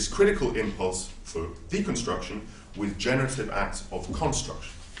this critical impulse for deconstruction with generative acts of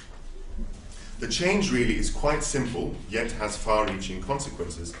construction. The change really is quite simple, yet has far-reaching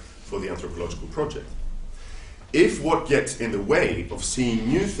consequences for the anthropological project. If what gets in the way of seeing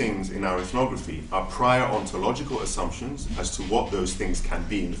new things in our ethnography are prior ontological assumptions as to what those things can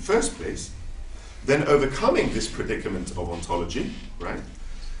be in the first place, then overcoming this predicament of ontology, right,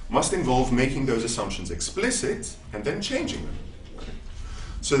 must involve making those assumptions explicit and then changing them. Right?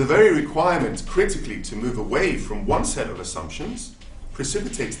 So the very requirement critically to move away from one set of assumptions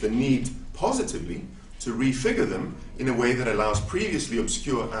precipitates the need positively to refigure them in a way that allows previously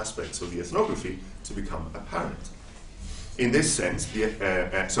obscure aspects of the ethnography to become apparent. In this sense,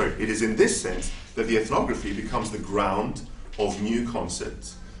 it is in this sense that the ethnography becomes the ground of new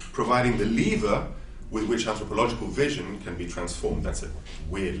concepts, providing the lever with which anthropological vision can be transformed. That's a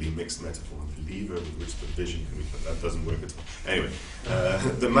weirdly mixed metaphor. The lever with which the vision can be, that doesn't work at all. Anyway,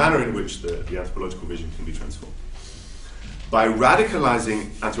 the manner in which the anthropological vision can be transformed. By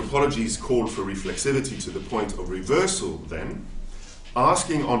radicalizing anthropology's call for reflexivity to the point of reversal, then,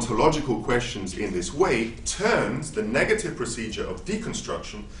 asking ontological questions in this way turns the negative procedure of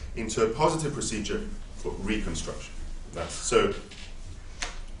deconstruction into a positive procedure for reconstruction. So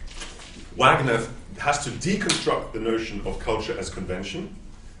Wagner has to deconstruct the notion of culture as convention,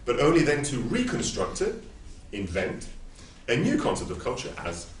 but only then to reconstruct it, invent, a new concept of culture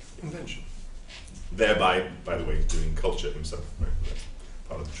as invention. Thereby, by the way, doing culture himself. Right? That's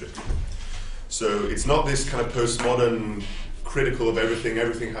part of the trick. So it's not this kind of postmodern critical of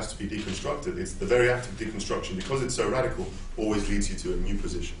everything has to be deconstructed. It's the very act of deconstruction, because it's so radical, always leads you to a new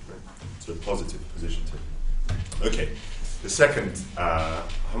position, right? To a positive position too. Okay, the second, how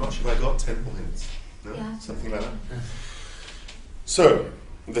much have I got? 10 more minutes? No? Yeah. Something like that? So,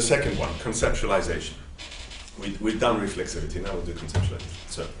 the second one, conceptualization. We've done reflexivity, now we'll do conceptualization.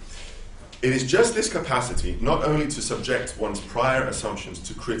 So, it is just this capacity not only to subject one's prior assumptions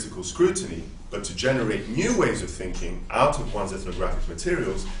to critical scrutiny, but to generate new ways of thinking out of one's ethnographic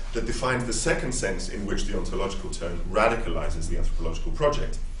materials that defines the second sense in which the ontological turn radicalizes the anthropological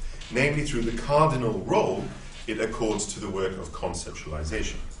project, namely through the cardinal role it accords to the work of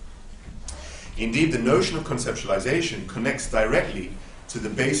conceptualization. Indeed, the notion of conceptualization connects directly to the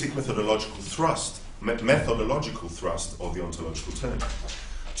basic methodological thrust of the ontological turn,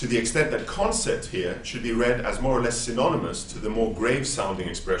 to the extent that concept here should be read as more or less synonymous to the more grave-sounding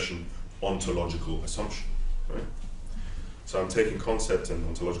expression ontological assumption. Right? So I'm taking concept and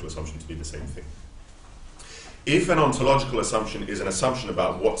ontological assumption to be the same thing. If an ontological assumption is an assumption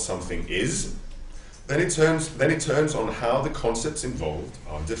about what something is, then it turns on how the concepts involved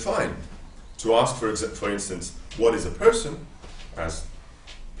are defined. To ask, for instance, what is a person, as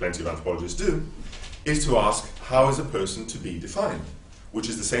plenty of anthropologists do, is to ask, how is a person to be defined? Which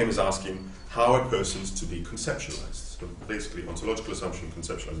is the same as asking, how are persons to be conceptualized? So basically, ontological assumption,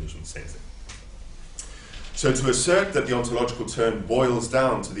 conceptualization, same thing. So to assert that the ontological turn boils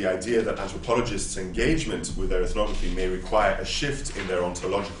down to the idea that anthropologists' engagement with their ethnography may require a shift in their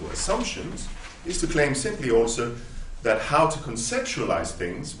ontological assumptions is to claim simply also that how to conceptualize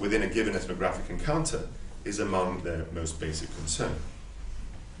things within a given ethnographic encounter is among their most basic concern.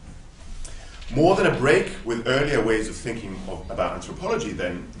 More than a break with earlier ways of thinking about anthropology,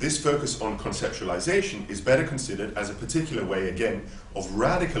 then, this focus on conceptualization is better considered as a particular way, again, of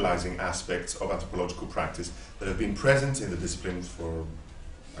radicalizing aspects of anthropological practice that have been present in the discipline for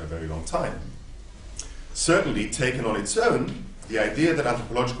a very long time. Certainly, taken on its own, the idea that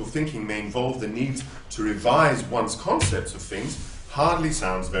anthropological thinking may involve the need to revise one's concepts of things hardly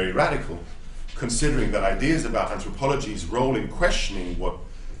sounds very radical, considering that ideas about anthropology's role in questioning what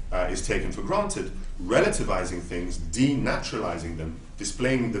is taken for granted, relativizing things, denaturalizing them,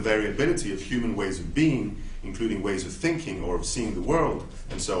 displaying the variability of human ways of being, including ways of thinking or of seeing the world,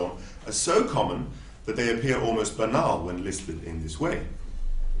 and so on, are so common that they appear almost banal when listed in this way.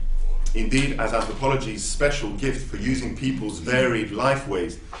 Indeed, as anthropology's special gift for using people's varied life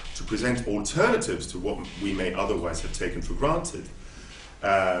ways to present alternatives to what we may otherwise have taken for granted,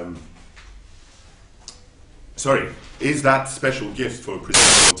 is that special gift for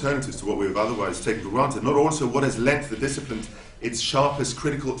presenting alternatives to what we have otherwise taken for granted not also what has lent the discipline its sharpest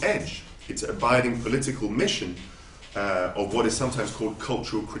critical edge, its abiding political mission of what is sometimes called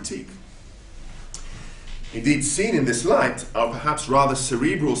cultural critique? Indeed, seen in this light, our perhaps rather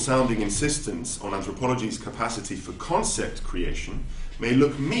cerebral-sounding insistence on anthropology's capacity for concept creation may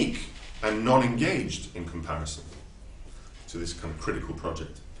look meek and non-engaged in comparison to this kind of critical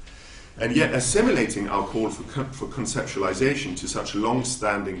project. And yet, assimilating our call for conceptualization to such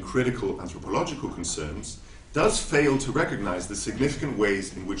long-standing critical anthropological concerns does fail to recognize the significant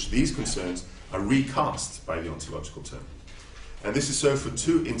ways in which these concerns are recast by the ontological turn. And this is so for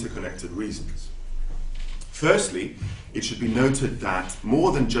two interconnected reasons. Firstly, it should be noted that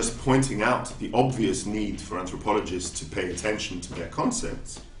more than just pointing out the obvious need for anthropologists to pay attention to their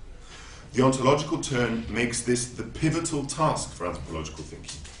concepts, the ontological turn makes this the pivotal task for anthropological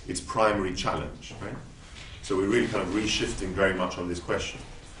thinking, its primary challenge, right? So we're really kind of reshifting very much on this question.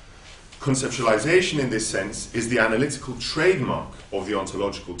 Conceptualization in this sense is the analytical trademark of the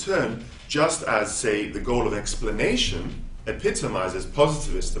ontological turn, just as, say, the goal of explanation epitomizes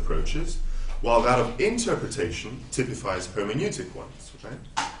positivist approaches, while that of interpretation typifies hermeneutic ones,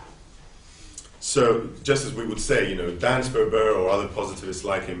 right? So, just as we would say, Dan Sperber or other positivists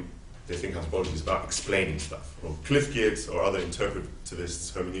like him they think anthropology is about explaining stuff. Or Cliff Geertz or other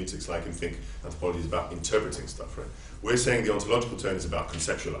interpretivists, hermeneutics like him, think anthropology is about interpreting stuff, right? We're saying the ontological turn is about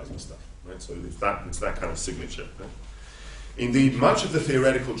conceptualizing stuff, right? So it's that kind of signature, right? Indeed, much of the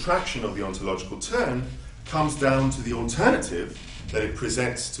theoretical traction of the ontological turn comes down to the alternative that it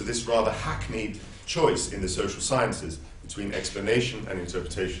presents to this rather hackneyed choice in the social sciences between explanation and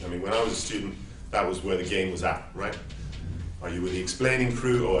interpretation. I mean, when I was a student, that was where the game was at, right? Are you with the explaining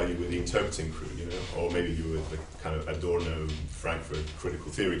crew or are you with the interpreting crew, you know? Or maybe you were with the kind of Adorno, Frankfurt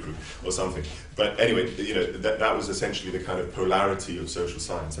critical theory crew or something. But anyway, you know, that was essentially the kind of polarity of social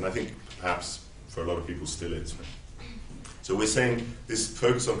science. And I think perhaps for a lot of people still is. Right? So we're saying this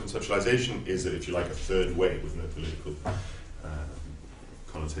focus on conceptualization is, if you like, a third way with no political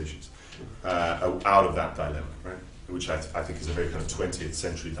connotations out of that dilemma, right? Which I think is a very kind of 20th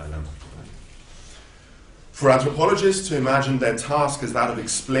century dilemma. Right? For anthropologists to imagine their task as that of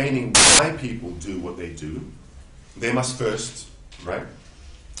explaining why people do what they do, they must first, right,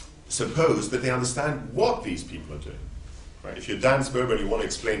 suppose that they understand what these people are doing. Right? If you're Dan Sperber and you want to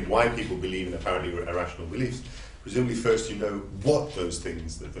explain why people believe in apparently irrational beliefs, presumably first you know what those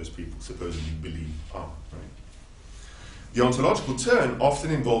things that those people supposedly believe are. Right? The ontological turn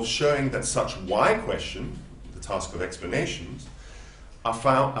often involves showing that such why question, the task of explanations, are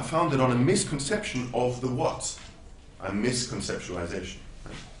founded on a misconception of the what, a misconceptualization.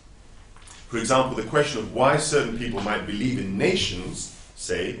 Right? For example, the question of why certain people might believe in nations,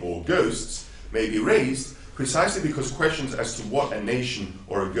 say, or ghosts, may be raised precisely because questions as to what a nation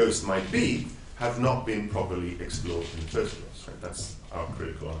or a ghost might be have not been properly explored in the first place. Right? That's our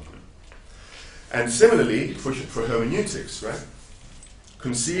critical argument. And similarly, for hermeneutics, right?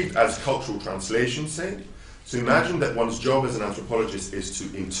 Conceived as cultural translation, say, to imagine that one's job as an anthropologist is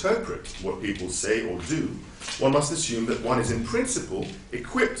to interpret what people say or do, one must assume that one is in principle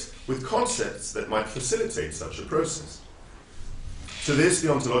equipped with concepts that might facilitate such a process. To this,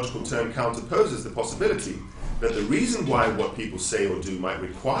 the ontological turn counterposes the possibility that the reason why what people say or do might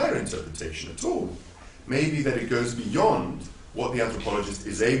require interpretation at all may be that it goes beyond what the anthropologist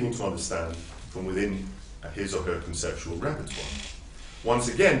is able to understand from within his or her conceptual repertoire. Once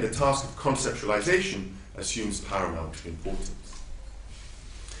again, the task of conceptualization assumes paramount importance.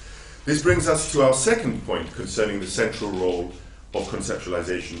 This brings us to our second point concerning the central role of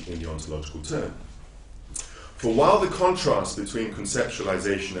conceptualization in the ontological turn. For while the contrast between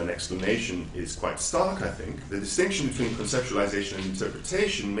conceptualization and explanation is quite stark, I think, the distinction between conceptualization and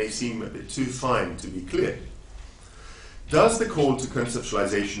interpretation may seem a bit too fine to be clear. Does the call to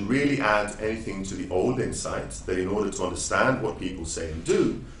conceptualization really add anything to the old insight that in order to understand what people say and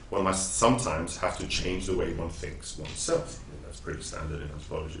do, one must sometimes have to change the way one thinks oneself? I mean, that's pretty standard in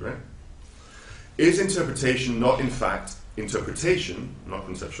anthropology, right? Is interpretation not in fact interpretation, not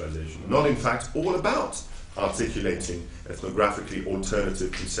conceptualization, not in fact all about articulating ethnographically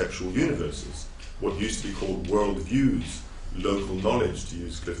alternative conceptual universes, what used to be called worldviews, local knowledge, to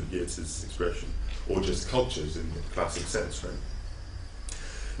use Clifford Geertz's expression, or just cultures in the classic sense, right?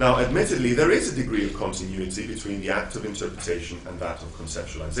 Now, admittedly, there is a degree of continuity between the act of interpretation and that of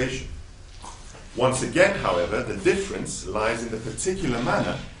conceptualization. Once again, however, the difference lies in the particular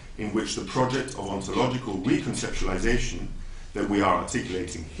manner in which the project of ontological reconceptualization that we are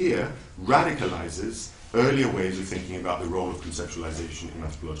articulating here radicalizes earlier ways of thinking about the role of conceptualization in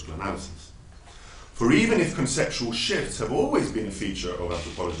anthropological analysis. For even if conceptual shifts have always been a feature of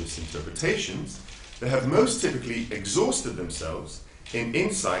anthropologists' interpretations, they have most typically exhausted themselves in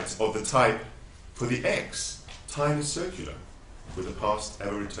insights of the type, for the X, time is circular, with the past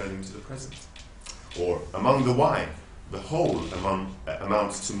ever returning to the present. Or among the Y, the whole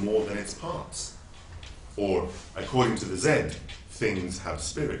amounts to more than its parts. Or, according to the Z, things have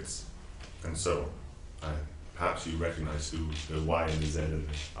spirits, and so on. Perhaps you recognize who the Y and the Z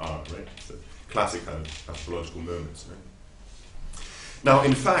are, right? So classic kind of anthropological moments, right? Now,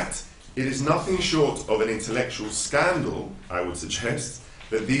 in fact, it is nothing short of an intellectual scandal, I would suggest,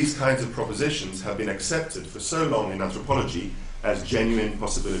 that these kinds of propositions have been accepted for so long in anthropology as genuine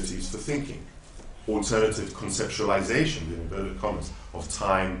possibilities for thinking, alternative conceptualization, in inverted commas, of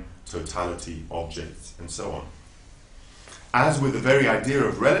time, totality, objects, and so on. As with the very idea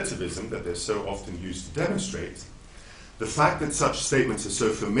of relativism that they're so often used to demonstrate, the fact that such statements are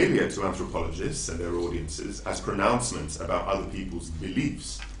so familiar to anthropologists and their audiences as pronouncements about other people's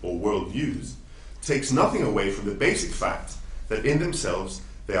beliefs or worldviews takes nothing away from the basic fact that in themselves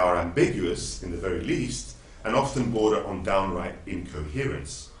they are ambiguous, in the very least, and often border on downright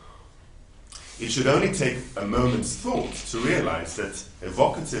incoherence. It should only take a moment's thought to realize that,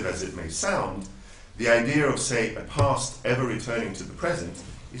 evocative as it may sound, the idea of, say, a past ever returning to the present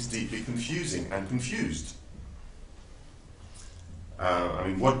is deeply confusing and confused. I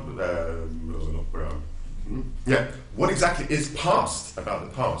mean, what? What exactly is past about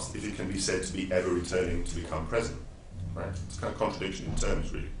the past if it can be said to be ever returning to become present? Right? It's kind of contradiction in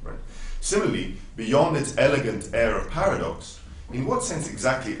terms, really. Right? Similarly, beyond its elegant air of paradox, in what sense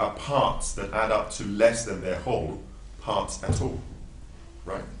exactly are parts that add up to less than their whole parts at all?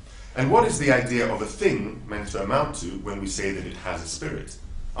 Right? And what is the idea of a thing meant to amount to when we say that it has a spirit?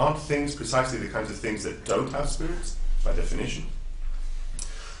 Aren't things precisely the kinds of things that don't have spirits, by definition?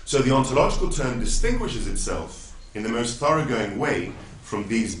 So the ontological turn distinguishes itself in the most thoroughgoing way from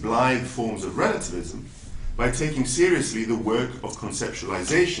these blithe forms of relativism by taking seriously the work of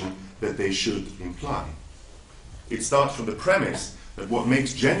conceptualization that they should imply. It starts from the premise that what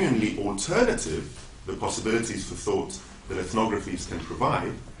makes genuinely alternative the possibilities for thought that ethnographies can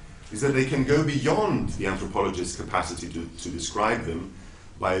provide is that they can go beyond the anthropologist's capacity to describe them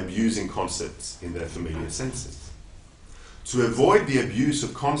by abusing concepts in their familiar senses. To avoid the abuse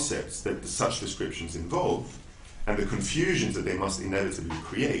of concepts that such descriptions involve and the confusions that they must inevitably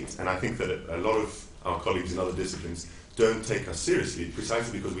create, and I think that a lot of our colleagues in other disciplines don't take us seriously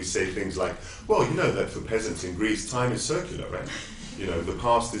precisely because we say things like, well, you know that for peasants in Greece time is circular, right? You know, the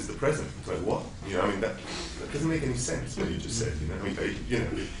past is the present. It's like, what? You know, I mean, that doesn't make any sense what you just said, you know? I mean, you know,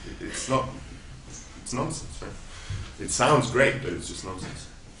 it's nonsense, right? It sounds great, but it's just nonsense.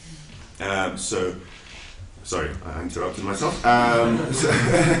 Sorry, I interrupted myself.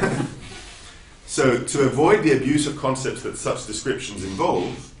 So to avoid the abuse of concepts that such descriptions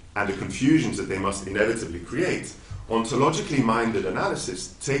involve and the confusions that they must inevitably create, ontologically minded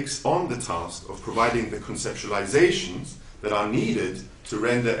analysis takes on the task of providing the conceptualizations that are needed to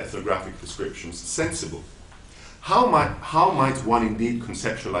render ethnographic descriptions sensible. How might one indeed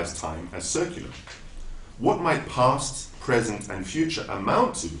conceptualize time as circular? What might past, present, and future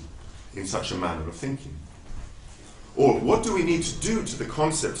amount to in such a manner of thinking? Or what do we need to do to the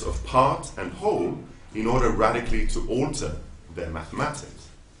concepts of part and whole in order radically to alter their mathematics?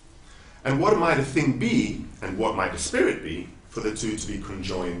 And what might a thing be, and what might a spirit be, for the two to be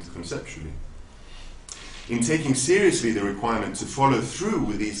conjoined conceptually? In taking seriously the requirement to follow through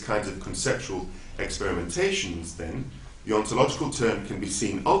with these kinds of conceptual experimentations, then, the ontological turn can be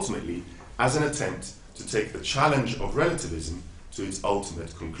seen ultimately as an attempt to take the challenge of relativism to its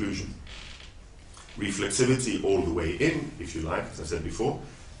ultimate conclusion. Reflexivity all the way in, if you like, as I said before,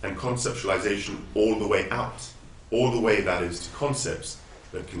 and conceptualization all the way out, all the way, that is, to concepts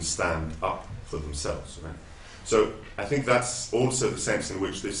that can stand up for themselves. Right? So I think that's also the sense in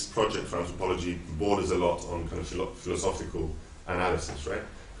which this project for anthropology borders a lot on kind of philosophical analysis, right?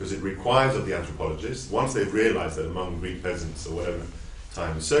 Because it requires of the anthropologists, once they've realized that among Greek peasants or whatever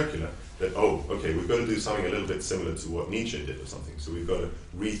time is circular, that, oh, okay, we've got to do something a little bit similar to what Nietzsche did or something. So we've got to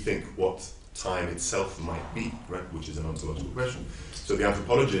rethink what time itself might be, right? Which is an ontological question. So the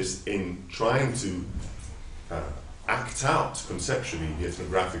anthropologist, in trying to act out conceptually the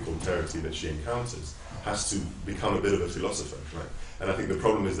ethnographic alterity that she encounters, has to become a bit of a philosopher, right? And I think the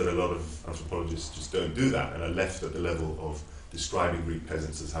problem is that a lot of anthropologists just don't do that and are left at the level of describing Greek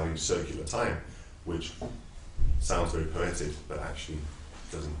peasants as having circular time, which sounds very poetic, but actually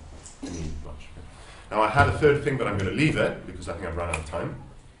doesn't mean much. Now I had a third thing, but I'm going to leave it because I think I've run out of time.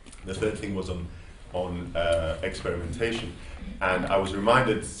 The third thing was on experimentation. And I was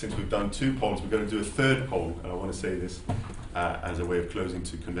reminded, since we've done 2 polls, we're going to do a third poll, and I want to say this as a way of closing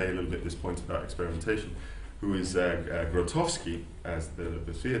to convey a little bit this point about experimentation, who is Grotowski as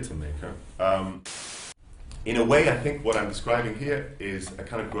the theatre maker. In a way, I think what I'm describing here is a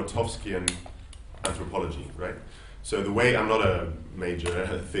kind of Grotowskian anthropology, right? So the way, I'm not a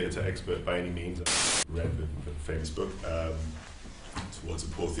major theatre expert by any means. I read the famous book, Towards a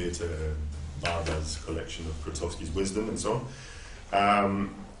Poor Theatre, Barber's collection of Grotowski's wisdom and so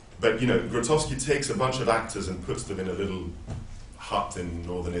on. But, you know, Grotowski takes a bunch of actors and puts them in a little hut in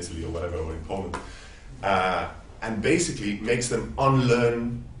northern Italy or whatever, or in Poland, and basically makes them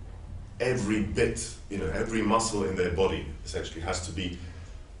unlearn every bit, you know, every muscle in their body essentially has to be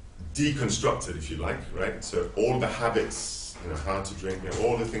deconstructed, if you like, right? So all the habits, you know, how to drink, you know,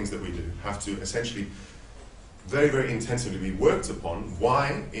 all the things that we do have to essentially very, very intensively be worked upon.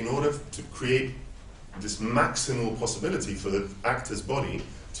 Why? In order to create this maximal possibility for the actor's body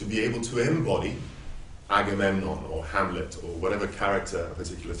to be able to embody Agamemnon or Hamlet or whatever character a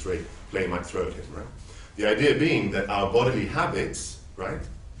particular play might throw at him, right? The idea being that our bodily habits, right,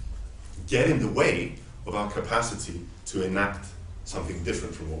 get in the way of our capacity to enact something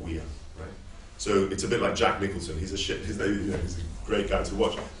different from what we are, right? So it's a bit like Jack Nicholson. He's a great guy to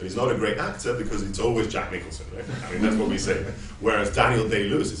watch, but he's not a great actor because it's always Jack Nicholson, right? I mean, that's what we say. Whereas Daniel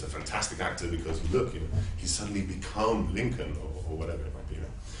Day-Lewis is a fantastic actor because, look, he's suddenly become Lincoln or whatever it might be,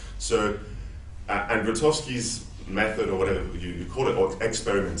 right? So, and Grotowski's method, or whatever you call it, or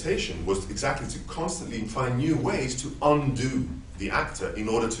experimentation, was exactly to constantly find new ways to undo the actor in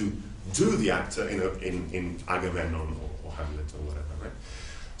order to do the actor in Agamemnon or Hamlet or whatever, right?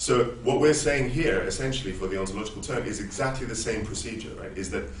 So what we're saying here, essentially, for the ontological turn, is exactly the same procedure, right?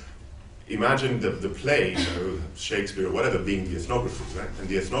 Is that imagine the play, Shakespeare or whatever, being the ethnography, right? And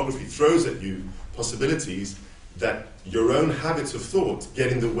the ethnography throws at you possibilities that your own habits of thought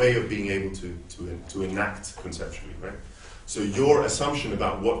get in the way of being able to enact conceptually, right? So your assumption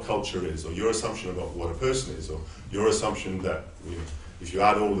about what culture is, or your assumption about what a person is, or your assumption that if you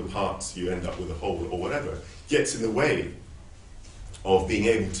add all the parts you end up with a whole, or whatever, gets in the way of being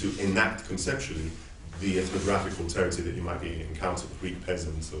able to enact conceptually the ethnographic alterity that you might be encountering, Greek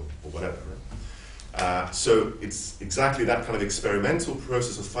peasants or whatever, right? So it's exactly that kind of experimental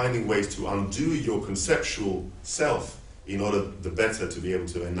process of finding ways to undo your conceptual self in order the better to be able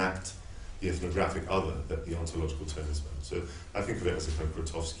to enact the ethnographic other that the ontological turn is about. So I think of it as a kind of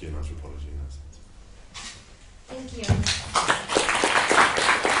Grotowskian anthropology in that sense. Thank you.